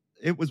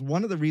it was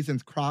one of the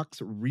reasons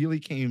Crocs really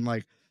came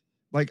like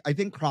I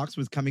think Crocs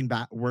were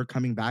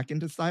coming back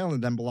into style,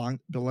 and then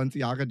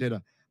Balenciaga did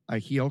a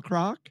heel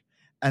Croc,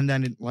 and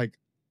then it like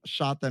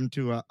shot them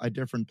to a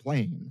different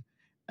plane.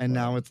 And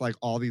now it's like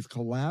all these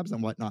collabs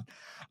and whatnot.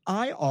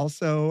 I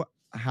also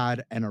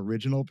had an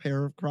original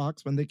pair of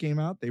Crocs when they came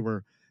out. They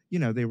were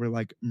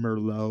like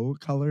Merlot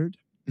colored,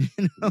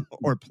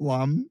 or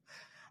plum.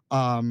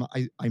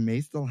 I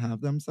may still have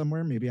them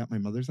somewhere, maybe at my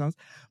mother's house,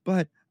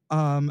 but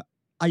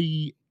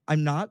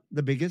I'm not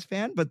the biggest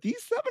fan, but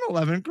these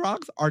 7-Eleven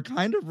Crocs are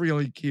kind of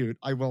really cute,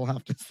 I will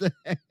have to say.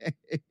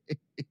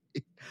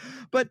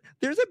 But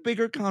there's a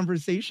bigger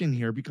conversation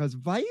here because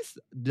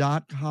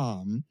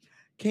Vice.com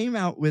came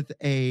out with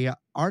a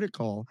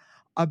article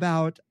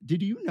about,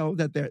 did you know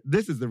that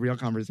this is the real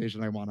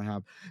conversation I want to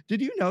have.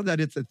 Did you know that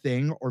it's a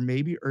thing or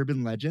maybe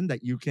urban legend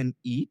that you can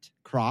eat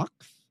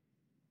Crocs?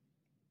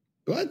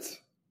 What?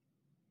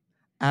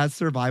 As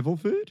survival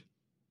food?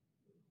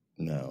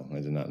 No, I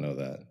did not know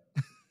that.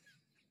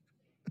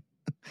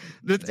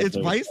 It's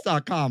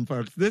Vice.com,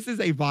 folks. This is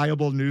a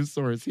viable news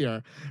source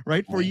here,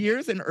 right? For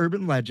years, an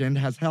urban legend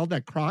has held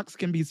that Crocs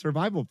can be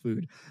survival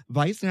food.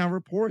 Vice now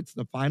reports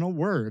the final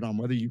word on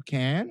whether you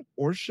can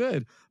or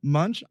should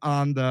munch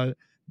on the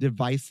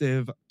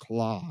divisive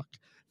clock.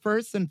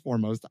 First and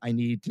foremost,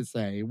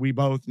 we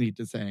both need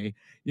to say,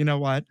 you know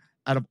what?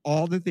 Out of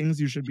all the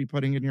things you should be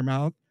putting in your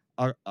mouth,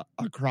 a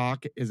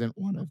Croc isn't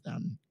one of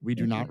them. We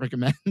do not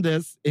recommend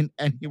this in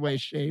any way,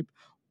 shape,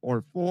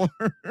 or form.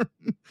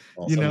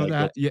 You know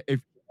that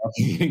if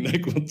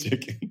NyQuil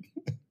chicken.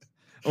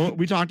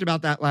 We talked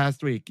about that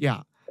last week.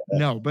 Yeah.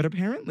 No, but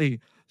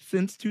apparently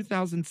since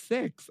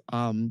 2006,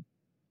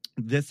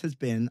 this has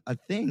been a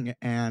thing,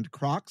 and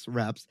Crocs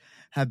reps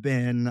have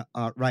been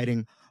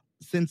writing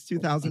since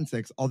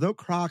 2006. Although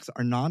Crocs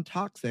are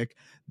non-toxic,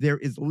 there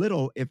is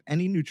little, if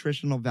any,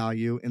 nutritional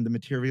value in the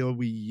material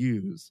we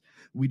use.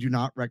 We do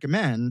not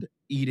recommend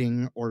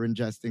eating or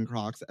ingesting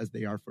Crocs as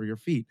they are for your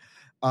feet.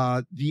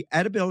 The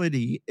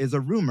edibility is a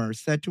rumor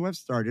said to have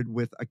started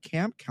with a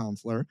camp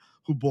counselor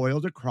who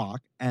boiled a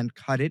Croc and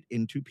cut it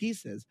into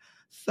pieces,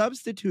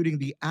 substituting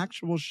the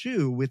actual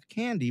shoe with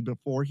candy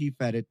before he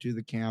fed it to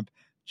the camp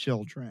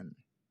children.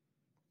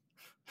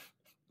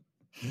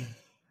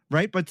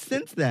 Right? But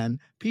since then,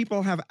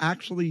 people have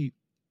actually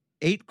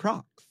ate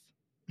Crocs.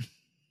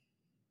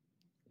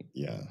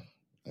 Yeah.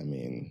 I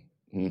mean...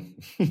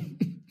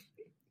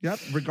 Yep.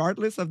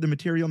 Regardless of the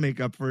material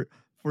makeup, for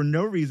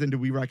no reason do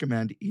we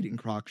recommend eating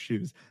Croc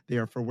shoes. They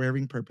are for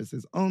wearing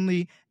purposes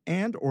only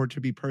and or to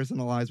be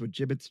personalized with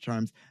gibbets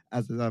charms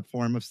as a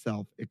form of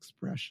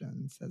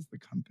self-expression, says the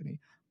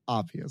company,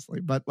 obviously.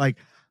 But like,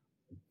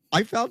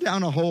 I fell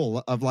down a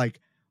hole of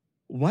like,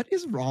 what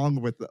is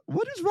wrong with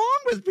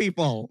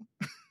people?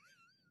 Do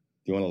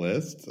you want a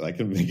list? I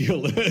can make you a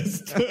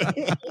list.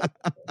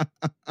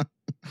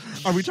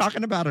 Are we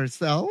talking about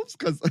ourselves?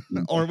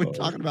 Or are we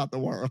talking about the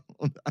world?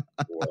 I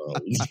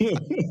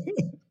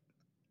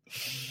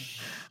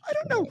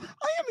don't know.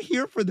 I am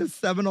here for this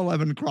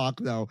 7-Eleven Croc,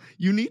 though.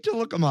 You need to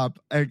look them up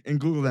and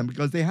Google them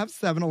because they have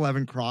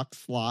 7-Eleven Croc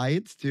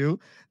slides, too,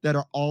 that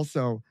are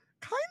also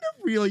kind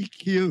of really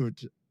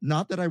cute.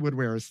 Not that I would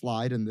wear a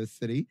slide in this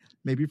city,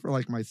 maybe for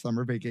like my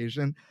summer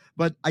vacation.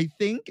 But I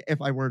think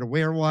if I were to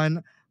wear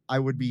one, I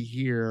would be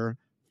here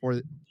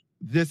for,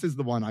 this is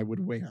the one I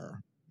would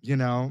wear. You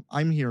know,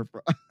 I'm here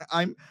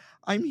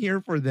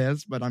for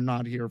this, but I'm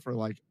not here for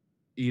like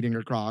eating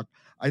a Croc.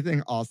 I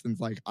think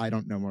Austin's like, I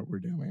don't know what we're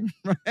doing.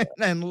 Right?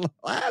 And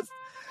last,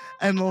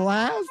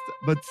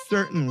 but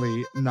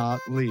certainly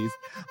not least,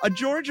 a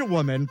Georgia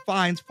woman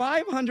finds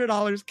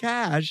 $500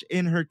 cash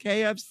in her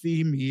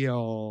KFC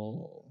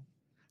meal.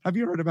 Have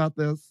you heard about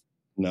this?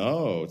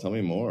 No, tell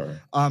me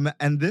more.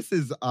 And this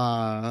is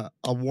a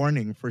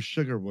warning for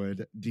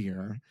Sugarwood,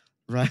 dear,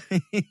 right?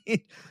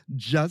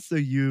 Just so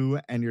you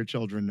and your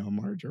children know,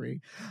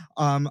 Marjorie.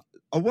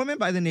 A woman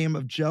by the name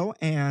of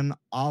Joanne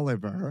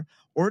Oliver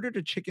ordered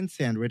a chicken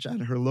sandwich at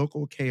her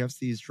local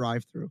KFC's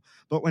drive-thru.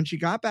 But when she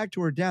got back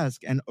to her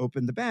desk and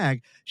opened the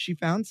bag, she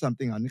found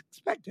something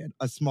unexpected.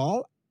 A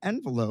small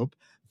envelope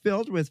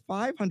filled with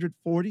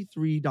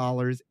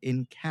 $543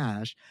 in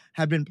cash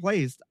had been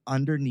placed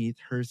underneath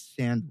her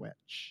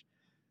sandwich.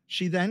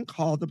 She then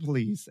called the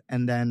police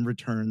and then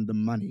returned the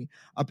money.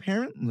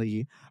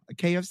 Apparently,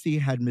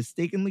 KFC had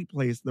mistakenly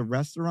placed the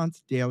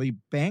restaurant's daily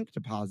bank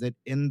deposit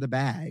in the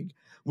bag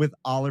with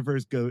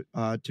Oliver's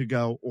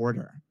to-go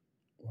order.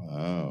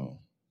 Wow.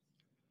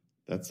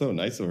 That's so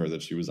nice of her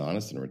that she was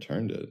honest and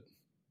returned it.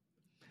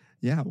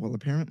 Yeah, well,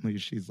 apparently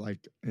she's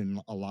like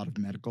in a lot of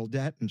medical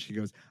debt, and she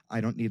goes, I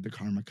don't need the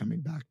karma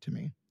coming back to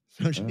me.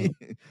 So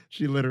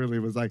she literally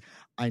was like,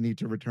 I need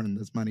to return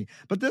this money.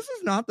 But this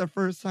is not the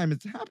first time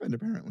it's happened,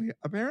 apparently.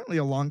 Apparently,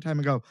 a long time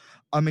ago,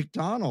 a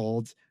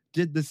McDonald's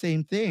did the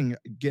same thing,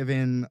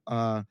 given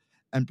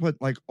and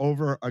put like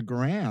over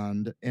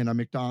 $1,000 in a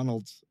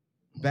McDonald's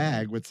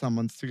bag with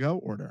someone's to-go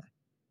order.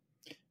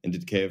 And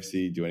did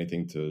KFC do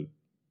anything to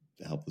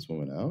help this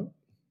woman out?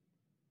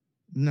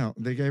 No,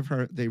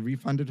 they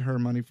refunded her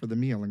money for the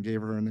meal and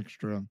gave her an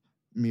extra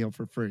meal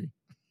for free.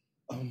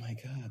 Oh my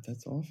God,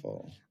 that's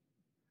awful.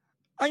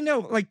 I know,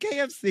 like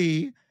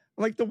KFC,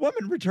 like the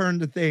woman returned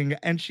the thing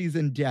and she's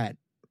in debt,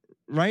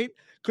 right?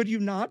 Could you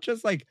not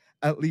just like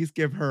at least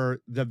give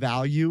her the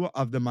value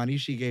of the money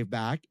she gave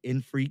back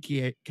in free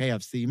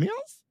KFC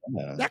meals?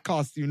 Yeah. That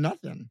costs you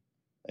nothing.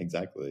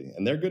 Exactly.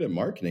 And they're good at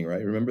marketing,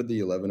 right? Remember the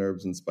 11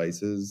 Herbs and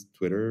Spices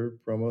Twitter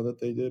promo that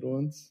they did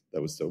once?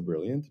 That was so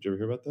brilliant. Did you ever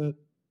hear about that?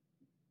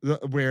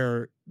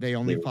 Where they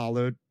only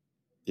followed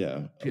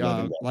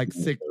like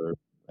 6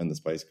 and the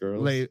Spice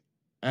Girls.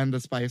 And the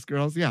Spice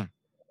Girls, yeah.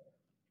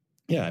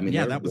 Yeah, I mean,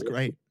 yeah, that was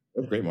great.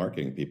 They're great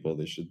marketing people.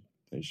 They should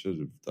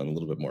have done a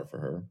little bit more for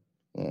her.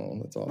 Oh,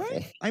 that's awful.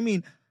 Right? I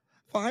mean,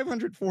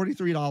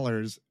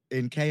 $543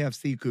 in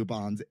KFC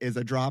coupons is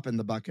a drop in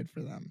the bucket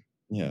for them.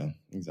 Yeah,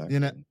 exactly.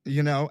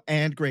 You know,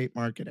 and great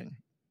marketing.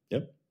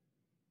 Yep.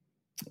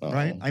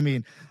 Right? I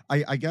mean,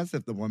 I guess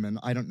if the woman,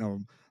 I don't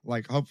know,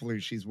 like hopefully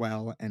she's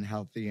well and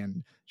healthy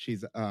and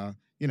she's a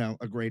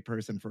great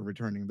person for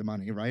returning the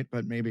money, right?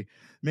 But maybe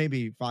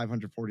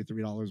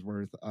 $543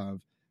 worth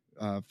of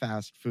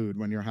fast food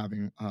when you're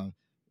having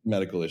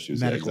medical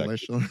issues. And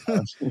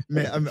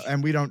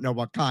we don't know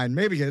what kind.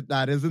 Maybe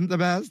that isn't the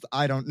best.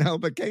 I don't know,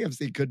 but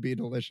KFC could be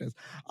delicious.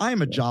 I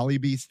am a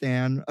Jollibee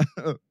stan.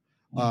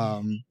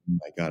 Oh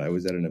my God, I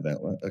was at an event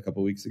a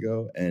couple weeks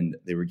ago and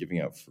they were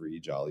giving out free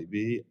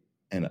Jollibee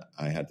and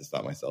I had to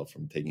stop myself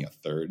from taking a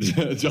third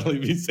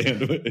Jollibee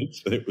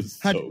sandwich. It was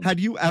had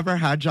you ever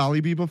had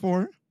Jollibee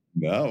before?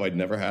 No, I'd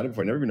never had it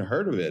before. I never even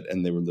heard of it.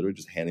 And they were literally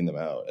just handing them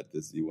out at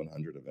this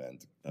U100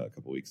 event a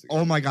couple weeks ago.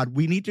 Oh my God,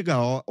 we need to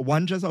go.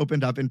 One just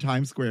opened up in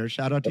Times Square.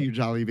 Shout out to you,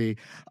 Jollibee.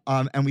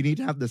 And we need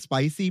to have the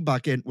spicy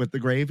bucket with the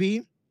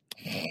gravy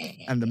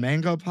and the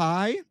mango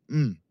pie.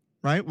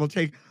 Right? We'll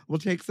take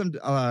some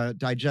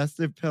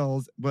digestive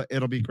pills, but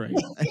it'll be great.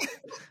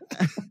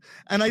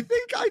 And I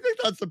think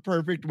that's the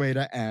perfect way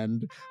to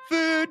end.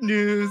 Food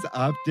news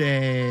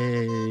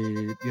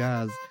update.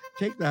 Yes.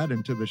 Take that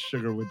into the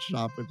Sugarwood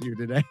shop with you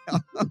today.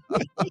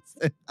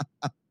 So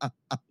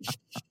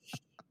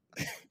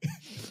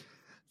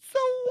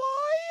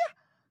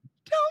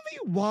tell me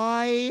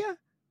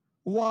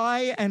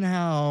why and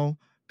how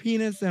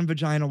penis and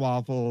vagina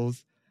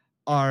waffles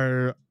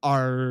are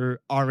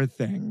a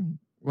thing.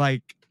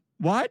 Like,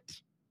 what?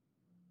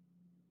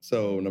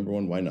 So, number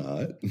one, why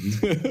not?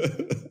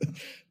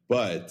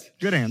 But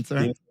good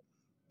answer.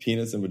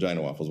 Penis and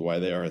vagina waffles, why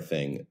they are a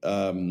thing.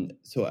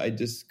 So I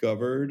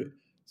discovered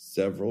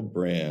several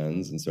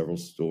brands and several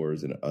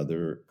stores in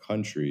other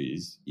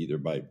countries, either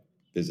by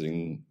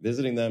visiting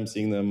them,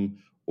 seeing them,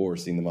 or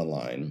seeing them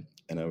online.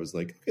 And I was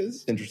like, okay, this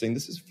is interesting.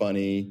 This is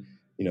funny,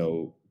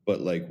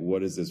 but like,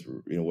 what is this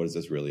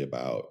really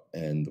about?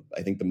 And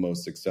I think the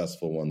most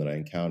successful one that I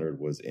encountered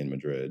was in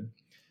Madrid.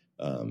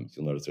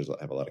 You'll notice I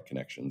have a lot of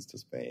connections to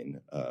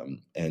Spain.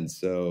 And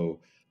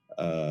so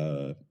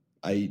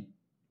they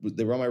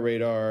were on my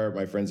radar.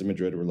 My friends in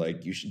Madrid were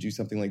like, you should do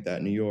something like that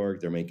in New York.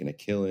 They're making a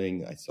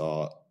killing. I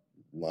saw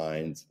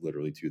lines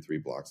literally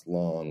 2-3 blocks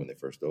long when they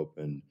first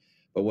opened,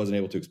 but wasn't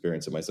able to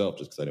experience it myself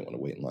just because I didn't want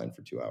to wait in line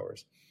for 2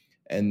 hours.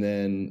 And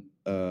then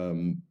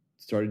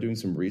started doing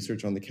some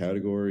research on the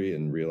category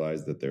and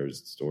realized that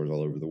there's stores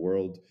all over the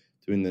world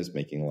doing this,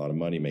 making a lot of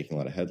money, making a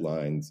lot of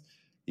headlines.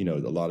 A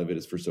lot of it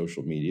is for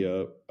social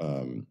media,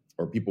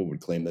 or people would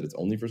claim that it's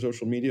only for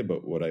social media.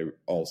 But what I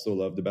also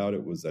loved about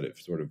it was that it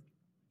sort of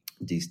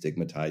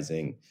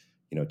destigmatizing,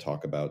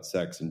 talk about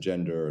sex and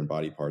gender and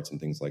body parts and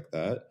things like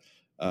that.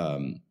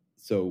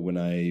 So when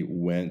I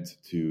went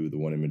to the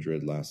one in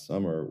Madrid last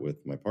summer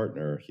with my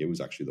partner, he was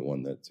actually the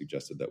one that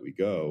suggested that we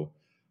go.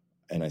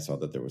 And I saw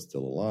that there was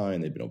still a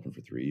line. They'd been open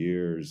for 3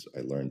 years.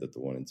 I learned that the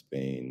one in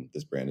Spain,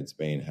 this brand in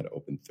Spain, had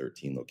opened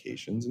 13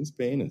 locations in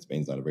Spain, and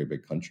Spain's not a very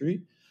big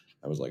country.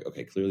 I was like,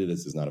 okay, clearly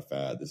this is not a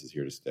fad. This is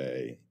here to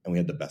stay. And we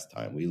had the best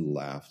time. We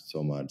laughed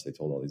so much. They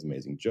told all these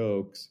amazing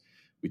jokes.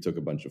 We took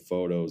a bunch of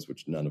photos,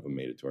 which none of them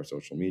made it to our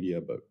social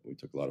media, but we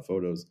took a lot of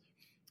photos.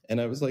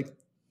 And I was like,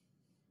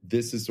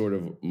 this is sort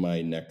of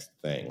my next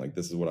thing. Like,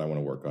 this is what I want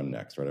to work on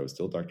next, right? I was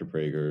still Dr.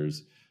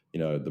 Prager's. You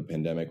know, the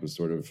pandemic was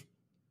sort of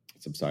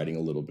subsiding a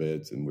little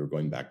bit, and we were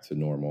going back to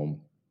normal,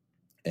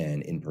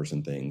 and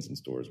in-person things in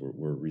stores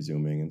were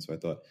resuming. And so I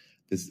thought,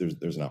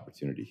 there's an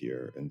opportunity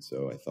here. And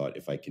so I thought,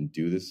 if I can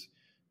do this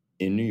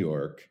in New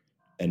York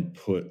and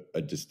put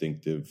a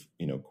distinctive,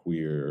 you know,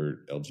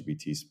 queer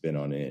LGBT spin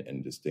on it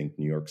and distinct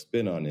New York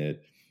spin on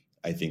it,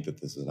 I think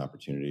that this is an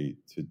opportunity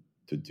to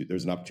do.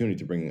 There's an opportunity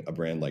to bring a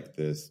brand like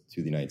this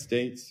to the United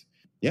States.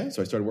 Yeah,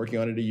 so I started working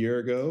on it a year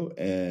ago,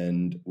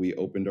 and we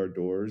opened our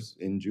doors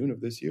in June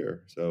of this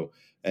year. So,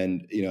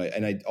 and you know,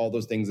 and all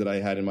those things that I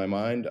had in my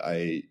mind,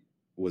 I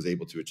was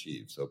able to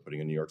achieve. So,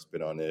 putting a New York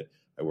spin on it,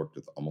 I worked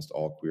with almost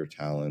all queer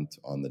talent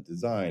on the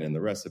design and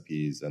the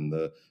recipes and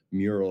the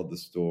mural of the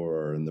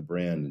store and the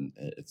brand,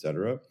 and et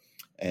cetera.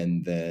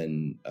 And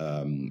then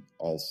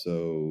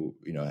also,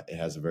 you know, it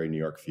has a very New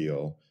York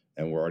feel,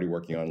 and we're already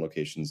working on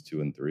locations 2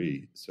 and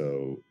 3.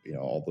 So, you know,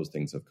 all those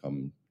things have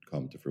come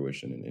to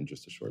fruition in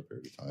just a short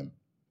period of time.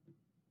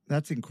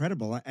 That's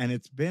incredible. And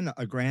it's been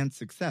a grand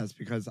success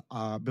because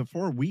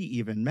before we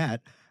even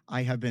met,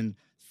 I have been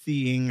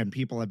seeing and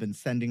people have been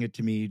sending it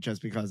to me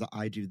just because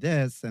I do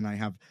this and I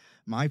have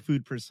my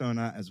food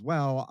persona as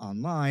well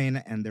online.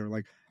 And they're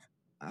like,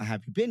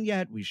 have you been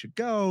yet? We should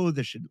go.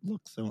 This should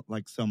look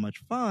so much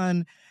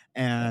fun.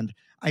 And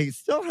I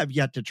still have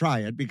yet to try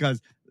it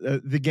because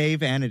the gay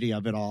vanity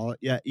of it all.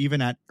 Yeah,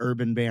 even at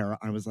Urban Bear,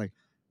 I was like,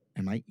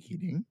 am I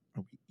eating?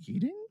 Are we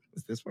eating?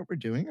 Is this what we're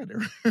doing at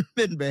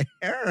Urban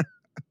Bear?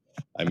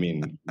 I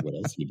mean, what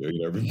else are you doing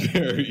at Urban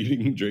Bear?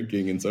 Eating,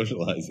 drinking, and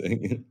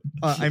socializing.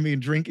 I mean,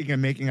 drinking and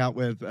making out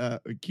with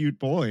cute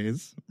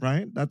boys,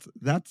 right?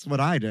 That's what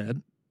I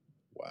did.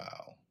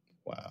 Wow.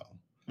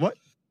 What?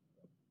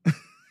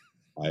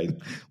 What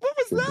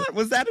was that?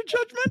 Was that a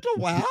judgmental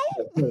wow?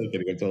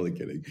 I'm totally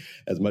kidding.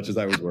 As much as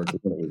I was working,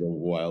 it was a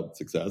wild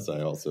success.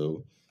 I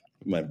also,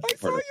 I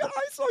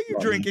saw you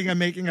drinking and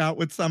making out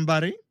with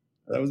somebody.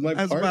 That was my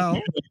as partner.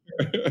 Well.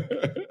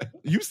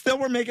 You still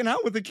were making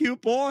out with a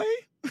cute boy.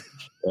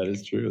 That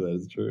is true. That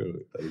is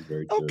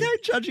very true. Okay,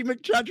 Judgy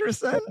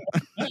McJudgerson.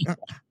 It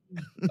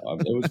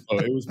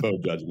was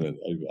faux judgment.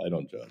 I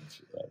don't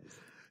judge.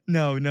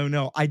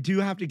 No. I do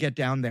have to get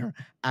down there,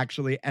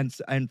 actually. And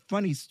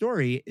funny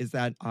story is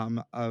that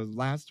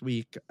last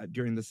week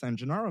during the San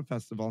Gennaro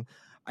Festival,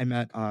 I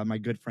met my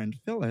good friend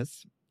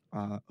Phyllis,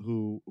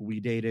 who we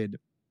dated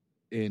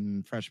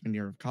in freshman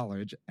year of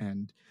college,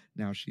 and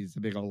now she's a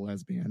big old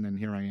lesbian, and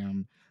here I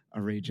am,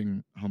 a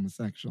raging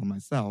homosexual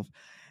myself.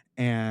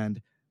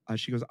 And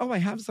she goes, oh, I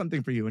have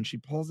something for you. And she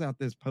pulls out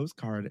this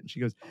postcard and she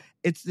goes,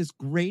 it's this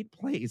great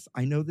place.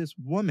 I know this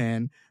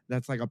woman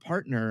that's like a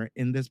partner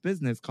in this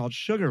business called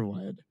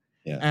Sugarwood.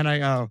 Yeah. And I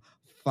go,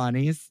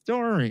 funny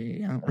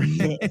story.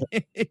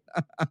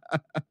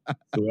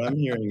 So what I'm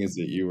hearing is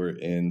that you were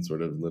in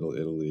sort of Little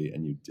Italy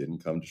and you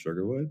didn't come to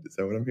Sugarwood. Is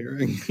that what I'm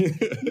hearing?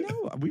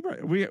 No,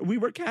 we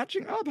were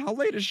catching up. How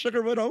late is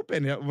Sugarwood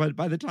open?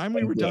 By the time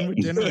we were done with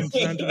dinner and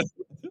trying to,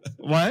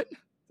 what?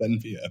 10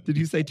 p.m. Did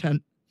you say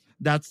 10?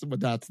 That's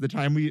the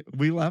time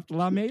we left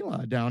La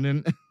Mela down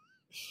in.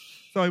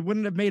 So I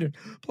wouldn't have made it.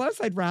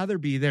 Plus, I'd rather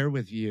be there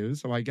with you,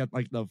 so I get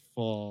like the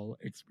full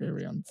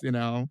experience. You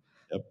know,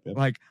 Yep.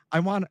 Like I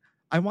want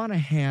a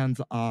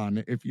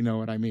hands-on, if you know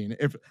what I mean.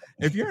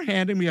 If you're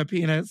handing me a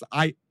penis,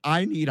 I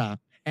need a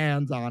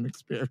hands-on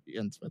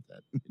experience with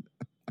it.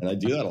 And I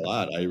do that a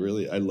lot.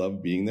 I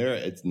love being there.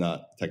 It's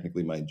not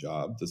technically my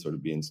job to sort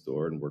of be in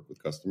store and work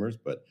with customers,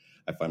 but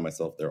I find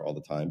myself there all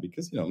the time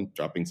because, you know, I'm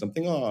dropping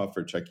something off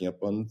or checking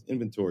up on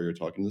inventory or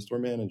talking to the store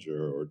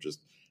manager or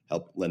just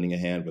lending a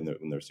hand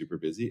when they're super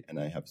busy. And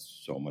I have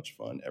so much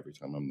fun every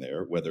time I'm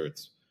there, whether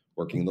it's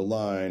working the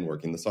line,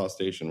 working the sauce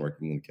station,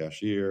 working the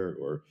cashier,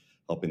 or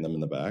helping them in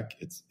the back.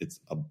 It's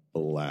a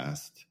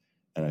blast.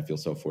 And I feel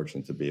so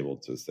fortunate to be able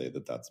to say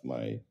that that's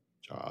my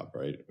job,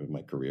 right?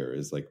 My career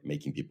is like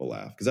making people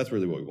laugh, because that's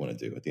really what we want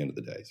to do at the end of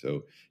the day.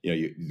 So, you know,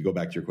 you go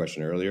back to your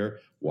question earlier,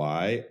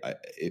 why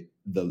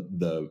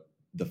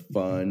the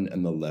fun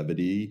and the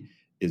levity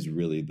is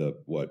really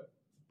what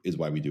is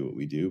why we do what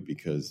we do,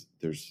 because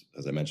there's,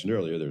 as I mentioned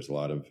earlier, there's a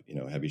lot of, you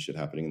know, heavy shit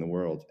happening in the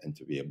world, and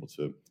to be able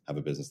to have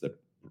a business that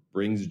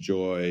brings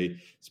joy,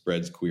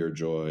 spreads queer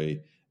joy,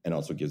 and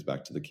also gives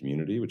back to the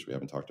community, which we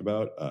haven't talked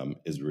about,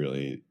 is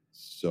really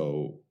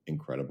so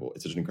incredible.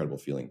 It's such an incredible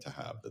feeling to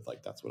have that,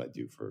 like, that's what I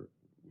do for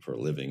a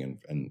living,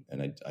 and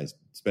I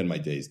spend my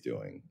days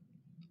doing.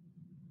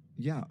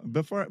 Yeah.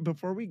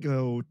 Before we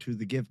go to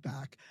the give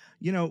back,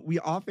 you know, we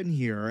often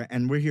hear,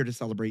 and we're here to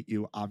celebrate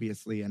you,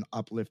 obviously, and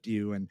uplift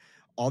you and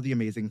all the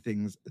amazing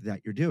things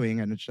that you're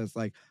doing. And it's just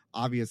like,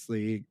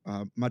 obviously,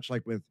 much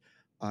like with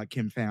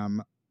Kim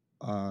Pham,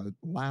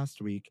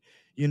 last week,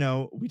 you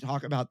know, we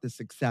talk about the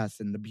success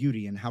and the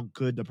beauty and how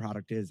good the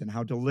product is and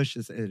how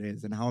delicious it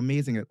is and how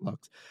amazing it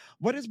looks.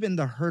 What has been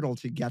the hurdle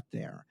to get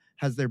there?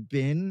 Has there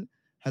been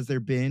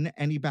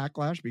any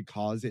backlash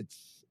because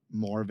it's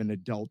more of an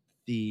adult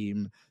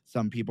theme?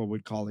 Some people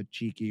would call it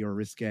cheeky or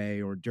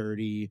risque or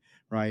dirty,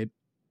 right?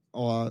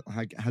 Or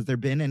has there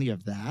been any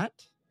of that?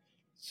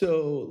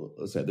 So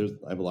let's say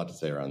I have a lot to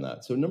say around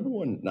that. So number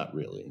one, not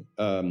really.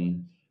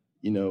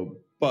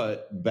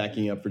 But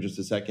backing up for just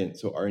a second,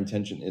 so our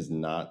intention is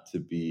not to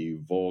be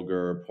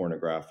vulgar,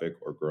 pornographic,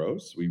 or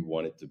gross. We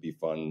want it to be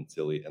fun,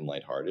 silly, and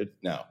lighthearted.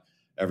 Now,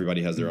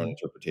 everybody has their own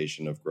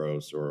interpretation of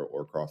gross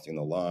or crossing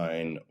the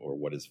line or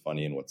what is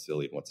funny and what's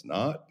silly and what's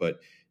not. But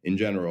in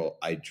general,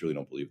 I truly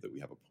don't believe that we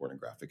have a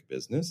pornographic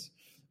business.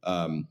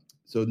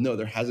 So no,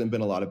 there hasn't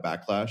been a lot of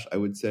backlash. I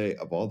would say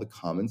of all the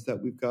comments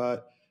that we've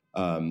got,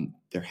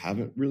 there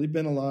haven't really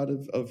been a lot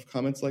of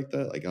comments like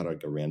that. I got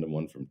like a random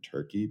one from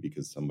Turkey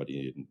because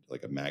somebody in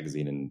like a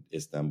magazine in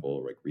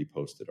Istanbul like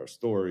reposted our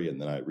story,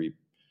 and then I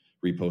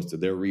reposted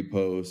their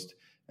repost,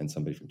 and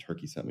somebody from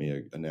Turkey sent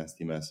me a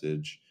nasty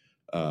message.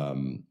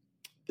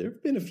 There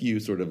have been a few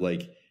sort of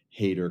like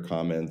hater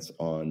comments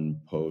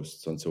on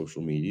posts on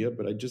social media,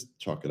 but I just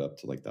chalk it up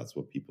to like that's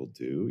what people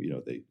do. You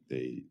know,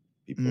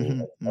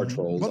 people are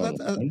trolls.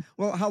 Well,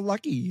 well, how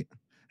lucky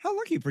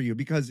for you,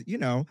 because you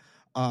know,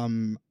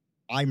 I'm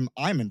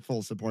in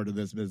full support of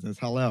this business.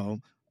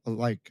 Hello,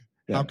 like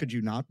how could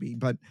you not be?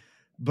 But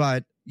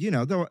you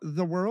know,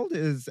 the world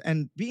is,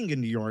 and being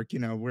in New York, you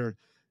know, we're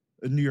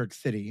in New York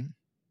City,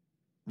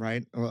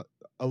 right?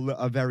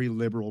 A very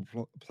liberal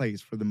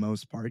place for the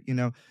most part. You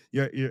know,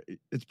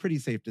 it's pretty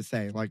safe to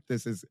say like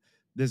this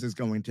is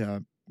going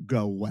to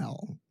go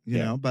well. You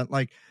know, but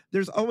like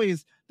there's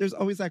always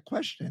that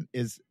question: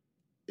 is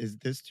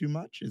this too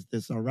much? Is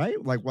this all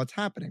right? Like what's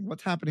happening?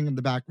 What's happening in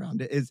the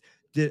background?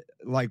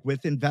 Like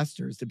with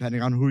investors,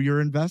 depending on who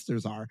your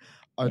investors are,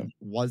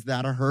 was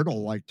that a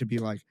hurdle? Like to be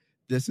like,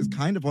 this is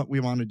kind of what we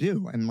want to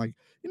do, and like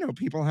you know,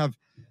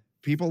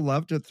 people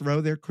love to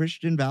throw their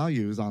Christian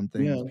values on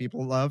things. Yeah.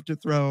 People love to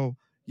throw,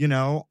 you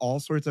know, all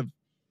sorts of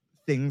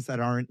things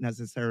that aren't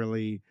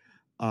necessarily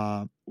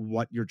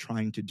what you're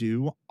trying to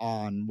do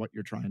on what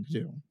you're trying to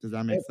do. Does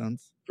that make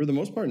sense? For the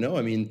most part, no.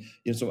 I mean,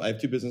 you know, so I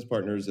have two business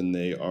partners, and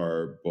they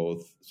are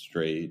both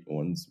straight.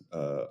 One's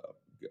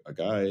a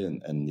guy,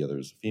 and the other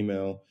is a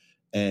female.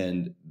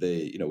 And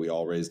they, you know, we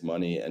all raised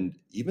money, and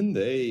even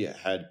they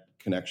had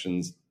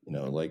connections, you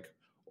know, like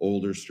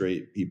older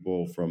straight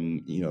people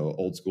from, you know,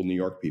 old school New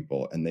York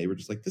people. And they were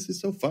just like, this is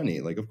so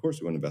funny. Like, of course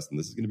we want to invest in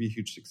this. This is going to be a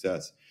huge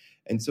success.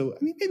 And so, I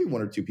mean, maybe one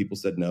or two people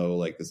said, no,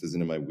 like this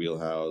isn't in my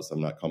wheelhouse.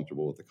 I'm not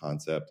comfortable with the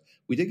concept.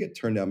 We did get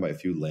turned down by a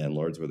few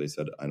landlords where they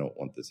said, I don't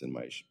want this in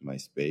my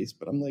space.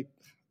 But I'm like,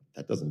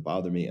 that doesn't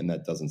bother me. And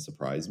that doesn't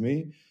surprise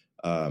me.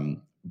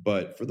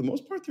 But for the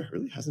most part, there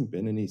really hasn't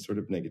been any sort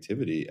of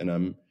negativity. And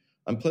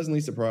I'm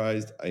pleasantly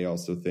surprised. I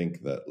also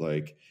think that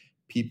like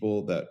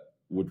people that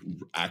would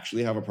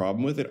actually have a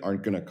problem with it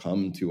aren't going to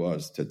come to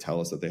us to tell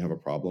us that they have a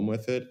problem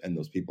with it. And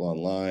those people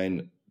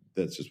online,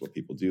 that's just what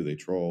people do. They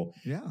troll.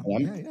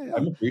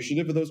 I'm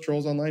appreciative of those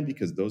trolls online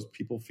because those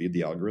people feed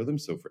the algorithm.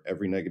 So for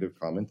every negative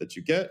comment that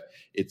you get,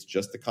 it's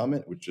just a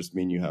comment, which just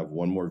means you have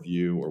one more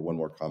view or one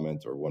more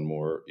comment or one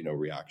more, you know,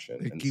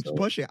 reaction. It keeps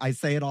pushing. I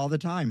say it all the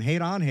time.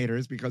 Hate on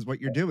haters, because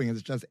what you're doing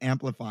is just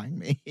amplifying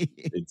me.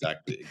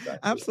 Exactly.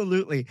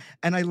 Absolutely.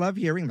 And I love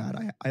hearing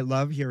that. I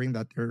love hearing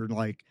that there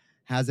like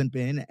hasn't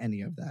been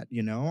any of that,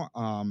 you know?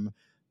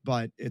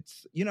 But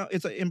it's, you know,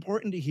 it's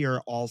important to hear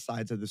all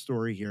sides of the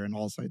story here and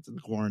all sides of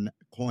the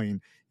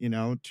coin, you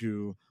know,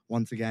 to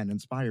once again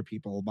inspire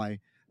people by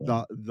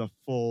the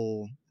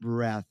full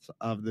breadth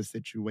of the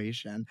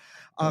situation.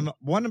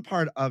 One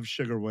part of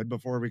Sugarwood,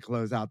 before we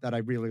close out, that I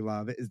really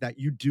love is that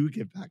you do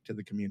give back to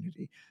the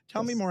community.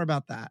 Tell me more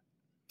about that.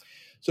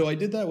 So I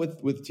did that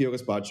with Tio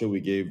Gazpacho. We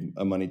gave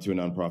money to a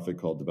nonprofit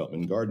called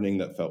Development Gardening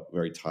that felt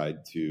very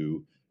tied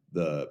to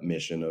the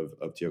mission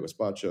of Tio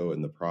Gazpacho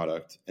and the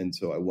product. And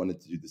so I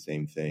wanted to do the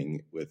same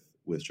thing with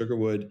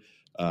Sugarwood.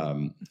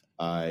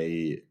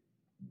 I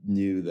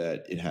knew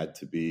that it had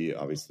to be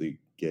obviously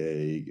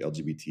gay,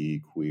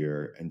 LGBT,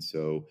 queer. And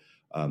so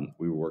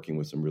we were working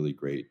with some really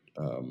great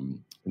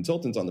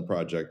consultants on the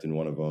project. And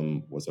one of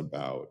them was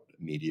about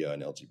media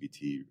and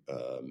LGBT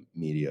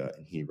media.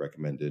 And he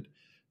recommended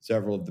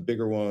several of the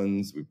bigger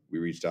ones. We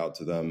reached out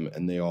to them,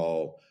 and they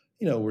all,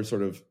 you know, were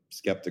sort of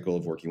skeptical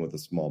of working with a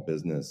small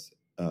business.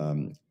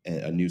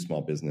 A new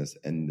small business.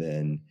 And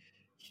then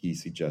he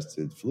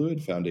suggested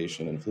Fluid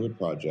Foundation and Fluid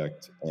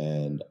Project.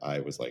 And I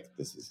was like,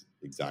 this is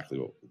exactly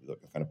what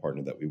the kind of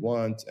partner that we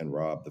want. And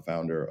Rob, the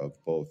founder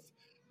of both,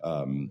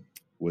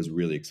 was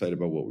really excited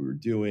about what we were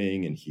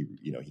doing. And he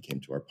came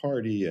to our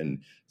party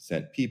and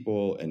sent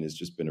people, and has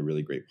just been a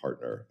really great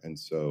partner. And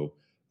so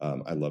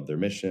I love their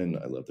mission.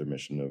 I love their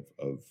mission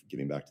of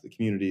giving back to the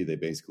community. They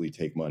basically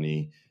take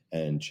money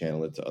and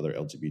channel it to other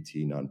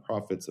LGBT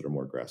nonprofits that are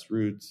more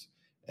grassroots.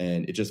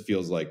 And it just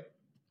feels like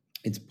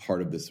it's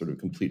part of this sort of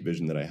complete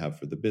vision that I have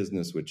for the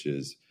business, which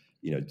is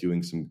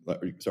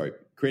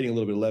creating a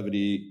little bit of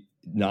levity,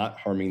 not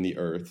harming the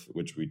earth,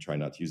 which we try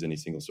not to use any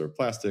single serve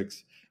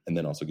plastics, and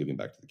then also giving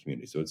back to the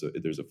community. So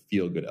there's a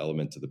feel good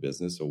element to the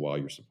business. So while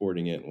you're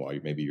supporting it, and while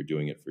maybe you're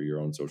doing it for your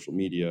own social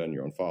media and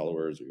your own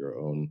followers or your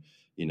own,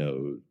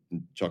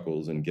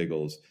 chuckles and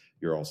giggles,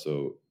 you're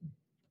also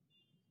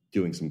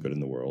doing some good in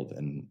the world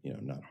and,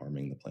 not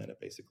harming the planet,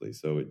 basically.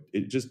 So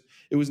it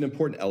was an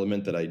important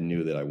element that I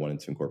knew that I wanted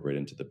to incorporate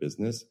into the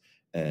business.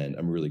 And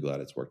I'm really glad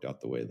it's worked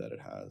out the way that it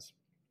has.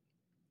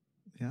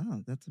 Yeah,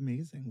 that's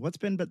amazing. What's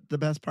been the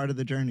best part of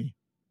the journey?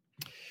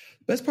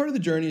 Best part of the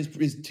journey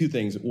is two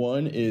things.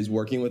 One is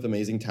working with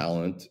amazing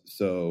talent.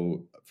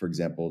 So, for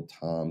example,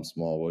 Tom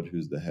Smallwood,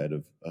 who's the head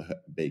of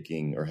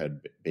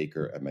head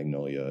baker at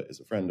Magnolia, is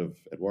a friend of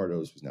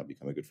Eduardo's, who's now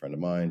become a good friend of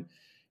mine.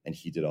 And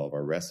he did all of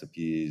our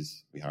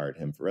recipes. We hired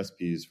him for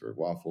recipes, for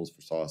waffles,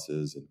 for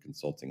sauces, and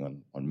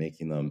consulting on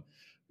making them.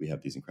 We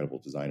have these incredible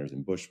designers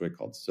in Bushwick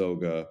called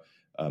Soga.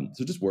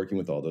 So just working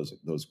with all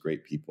those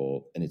great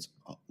people, and it's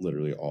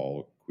literally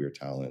all queer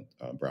talent.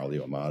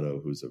 Braulio Amato,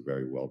 who's a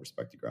very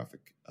well-respected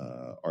graphic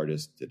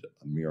artist, did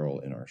a mural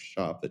in our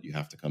shop that you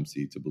have to come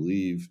see to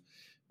believe.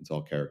 It's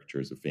all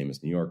caricatures of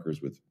famous New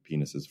Yorkers with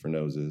penises for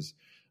noses.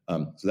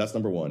 So that's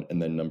number one. And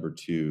then number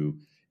two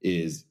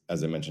is,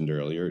 as I mentioned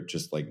earlier,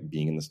 just like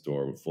being in the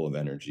store full of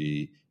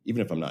energy, even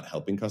if I'm not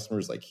helping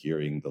customers, like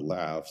hearing the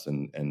laughs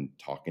and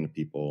talking to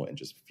people and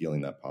just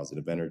feeling that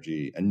positive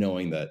energy and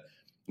knowing that,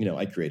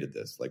 I created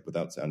this, like,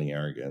 without sounding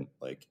arrogant,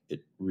 like,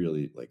 it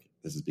really, like,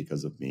 this is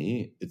because of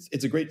me.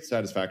 It's a great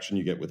satisfaction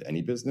you get with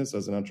any business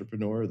as an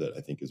entrepreneur that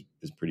I think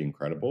is pretty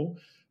incredible.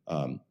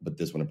 But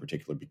this one in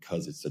particular,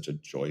 because it's such a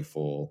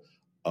joyful,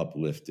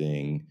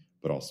 uplifting,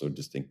 but also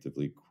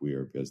distinctively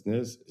queer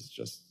business,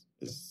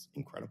 is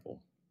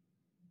incredible.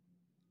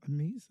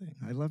 Amazing.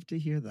 I love to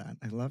hear that.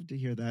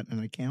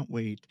 And I can't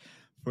wait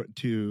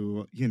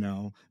to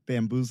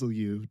bamboozle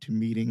you to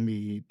meeting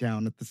me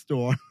down at the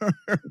store.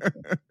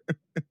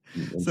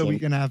 so we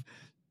can have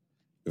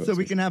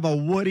a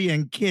Woody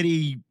and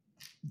Kitty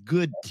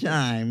good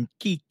time,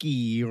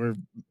 Kiki, or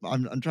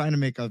I'm trying to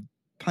make a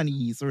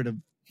punny sort of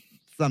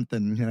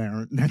something,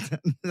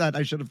 that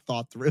I should have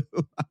thought through.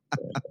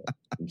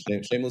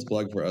 Shameless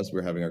plug for us.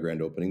 We're having our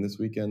grand opening this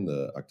weekend,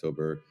 the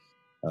October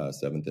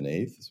 7th and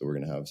 8th. So we're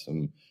going to have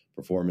some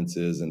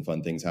performances and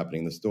fun things happening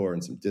in the store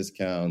and some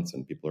discounts,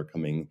 and people are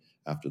coming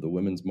after the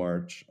Women's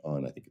March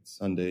on, I think it's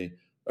Saturday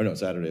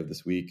of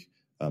this week.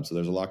 So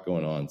there's a lot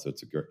going on. So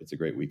it's a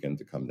great weekend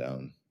to come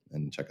down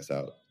and check us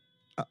out.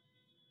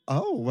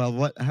 Oh, well,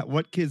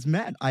 what kids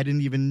met? I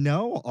didn't even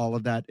know all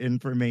of that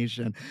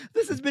information.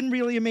 This has been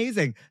really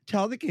amazing.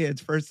 Tell the kids,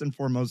 first and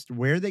foremost,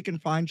 where they can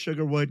find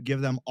Sugarwood.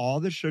 Give them all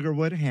the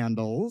Sugarwood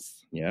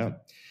handles. Yeah.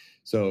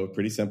 So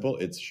pretty simple.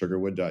 It's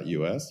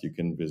sugarwood.us. You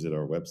can visit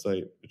our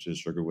website, which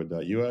is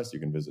sugarwood.us. You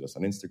can visit us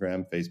on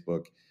Instagram,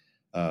 Facebook,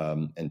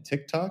 and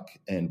TikTok.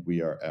 And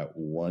we are at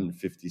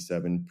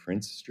 157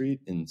 Prince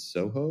Street in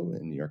Soho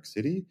in New York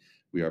City.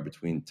 We are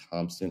between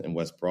Thompson and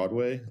West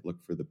Broadway.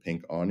 Look for the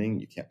pink awning.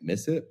 You can't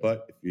miss it.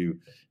 But if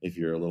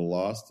you're a little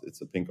lost,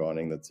 it's a pink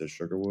awning that says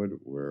Sugarwood.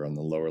 We're on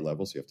the lower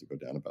level, so you have to go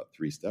down about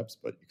 3 steps,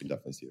 but you can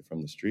definitely see it from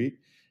the street.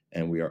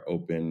 And we are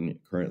open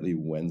currently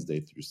Wednesday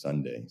through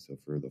Sunday. So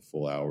for the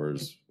full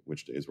hours,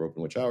 which days we're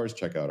open, which hours,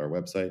 check out our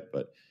website.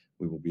 But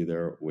we will be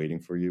there waiting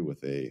for you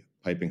with a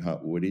piping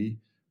hot Woody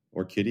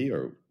or Kitty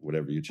or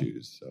whatever you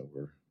choose. So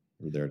we're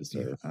there to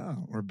serve. Yeah,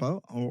 or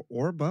both.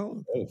 Or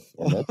both.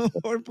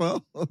 Or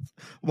both.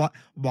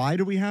 Why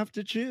do we have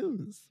to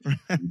choose?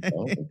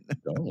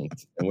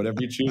 Don't. And whatever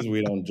you choose,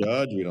 we don't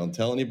judge. We don't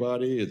tell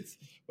anybody. It's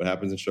what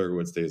happens in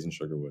Sugarwood stays in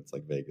Sugarwood. It's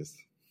like Vegas.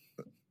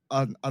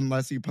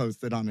 Unless you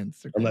post it on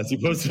Instagram. Unless you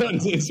post it on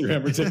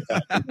Instagram or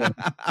TikTok.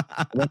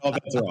 Then all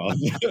bets are off.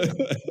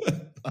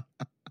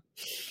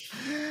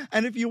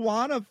 And if you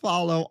want to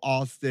follow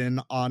Austin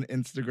on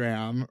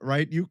Instagram,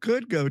 right, you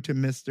could go to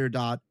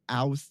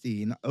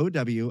Mr.Owsteen,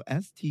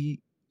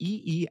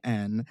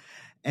 Owsteen,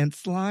 and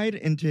slide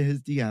into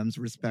his DMs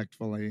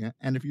respectfully.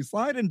 And if you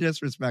slide in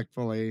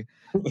disrespectfully,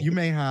 you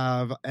may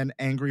have an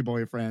angry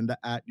boyfriend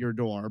at your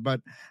door.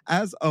 But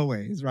as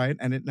always, right,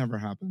 and it never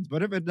happens,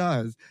 but if it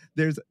does,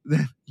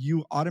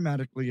 you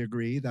automatically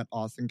agree that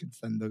Austin can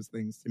send those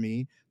things to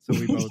me, so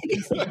we both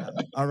can see them.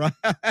 All right.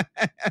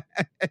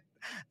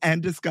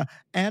 And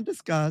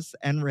discuss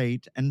and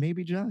rate and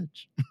maybe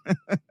judge.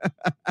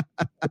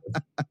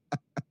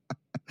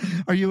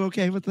 Are you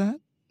okay with that?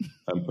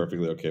 I'm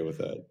perfectly okay with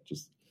that.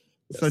 Yes.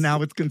 So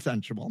now it's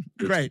consensual.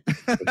 Great.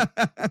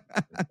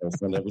 I'll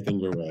send everything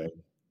your way.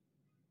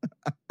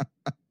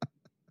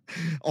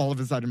 All of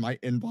a sudden, my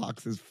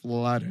inbox is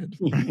flooded.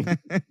 Right?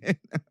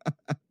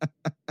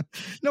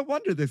 No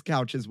wonder this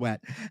couch is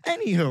wet.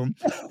 Anywho,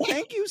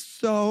 thank you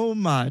so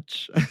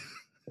much.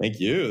 Thank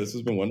you. This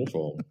has been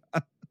wonderful.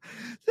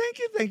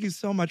 Thank you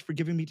so much for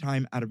giving me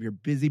time out of your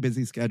busy,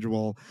 busy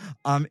schedule.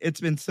 It's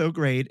been so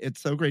great.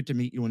 It's so great to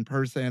meet you in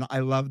person. I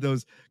love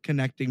those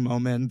connecting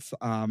moments,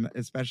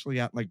 especially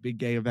at like big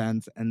gay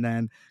events, and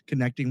then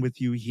connecting with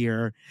you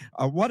here.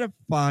 What a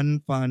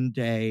fun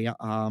day.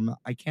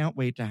 I can't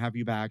wait to have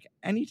you back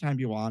anytime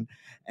you want,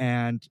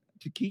 and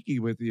to kiki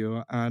with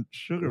you at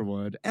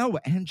Sugarwood. Oh,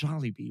 and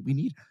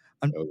Jollibee.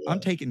 I'm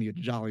taking you to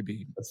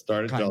Jollibee. Let's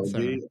start at kind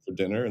Jollibee sir. for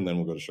dinner, and then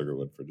we'll go to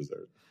Sugarwood for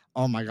dessert.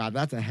 Oh my God,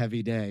 that's a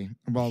heavy day.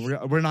 Well,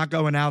 we're not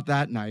going out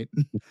that night.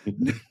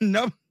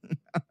 No,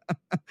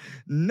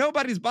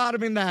 nobody's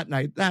bottoming that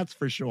night. That's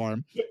for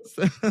sure.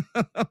 So,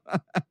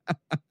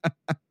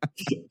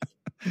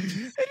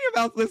 Any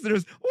Mouth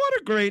listeners, what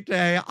a great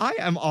day. I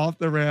am off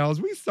the rails.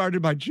 We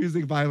started by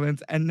choosing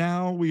violence, and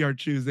now we are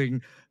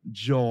choosing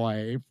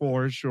joy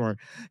for sure.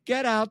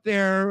 Get out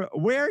there,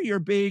 wear your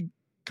big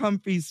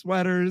comfy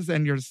sweaters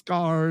and your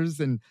scarves,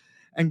 and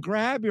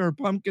grab your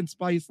pumpkin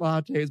spice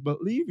lattes,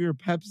 but leave your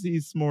Pepsi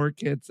s'more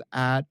kits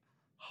at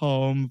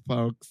home,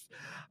 folks.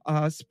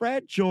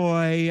 Spread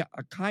joy,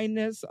 a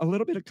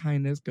little bit of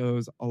kindness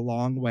goes a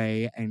long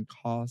way and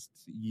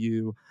costs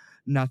you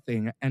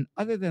nothing. And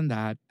other than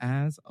that,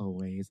 as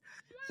always,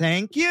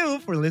 thank you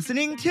for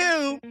listening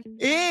to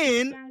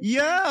In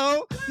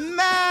Yo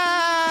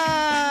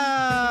Mouth.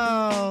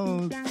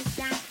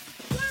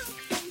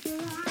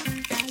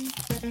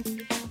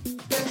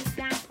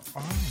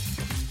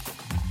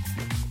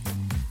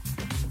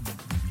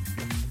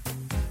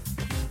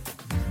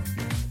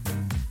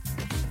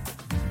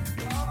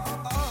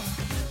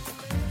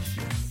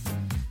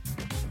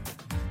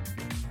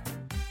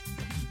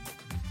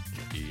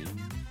 In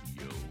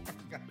your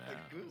Got the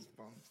mouth.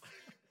 goosebumps.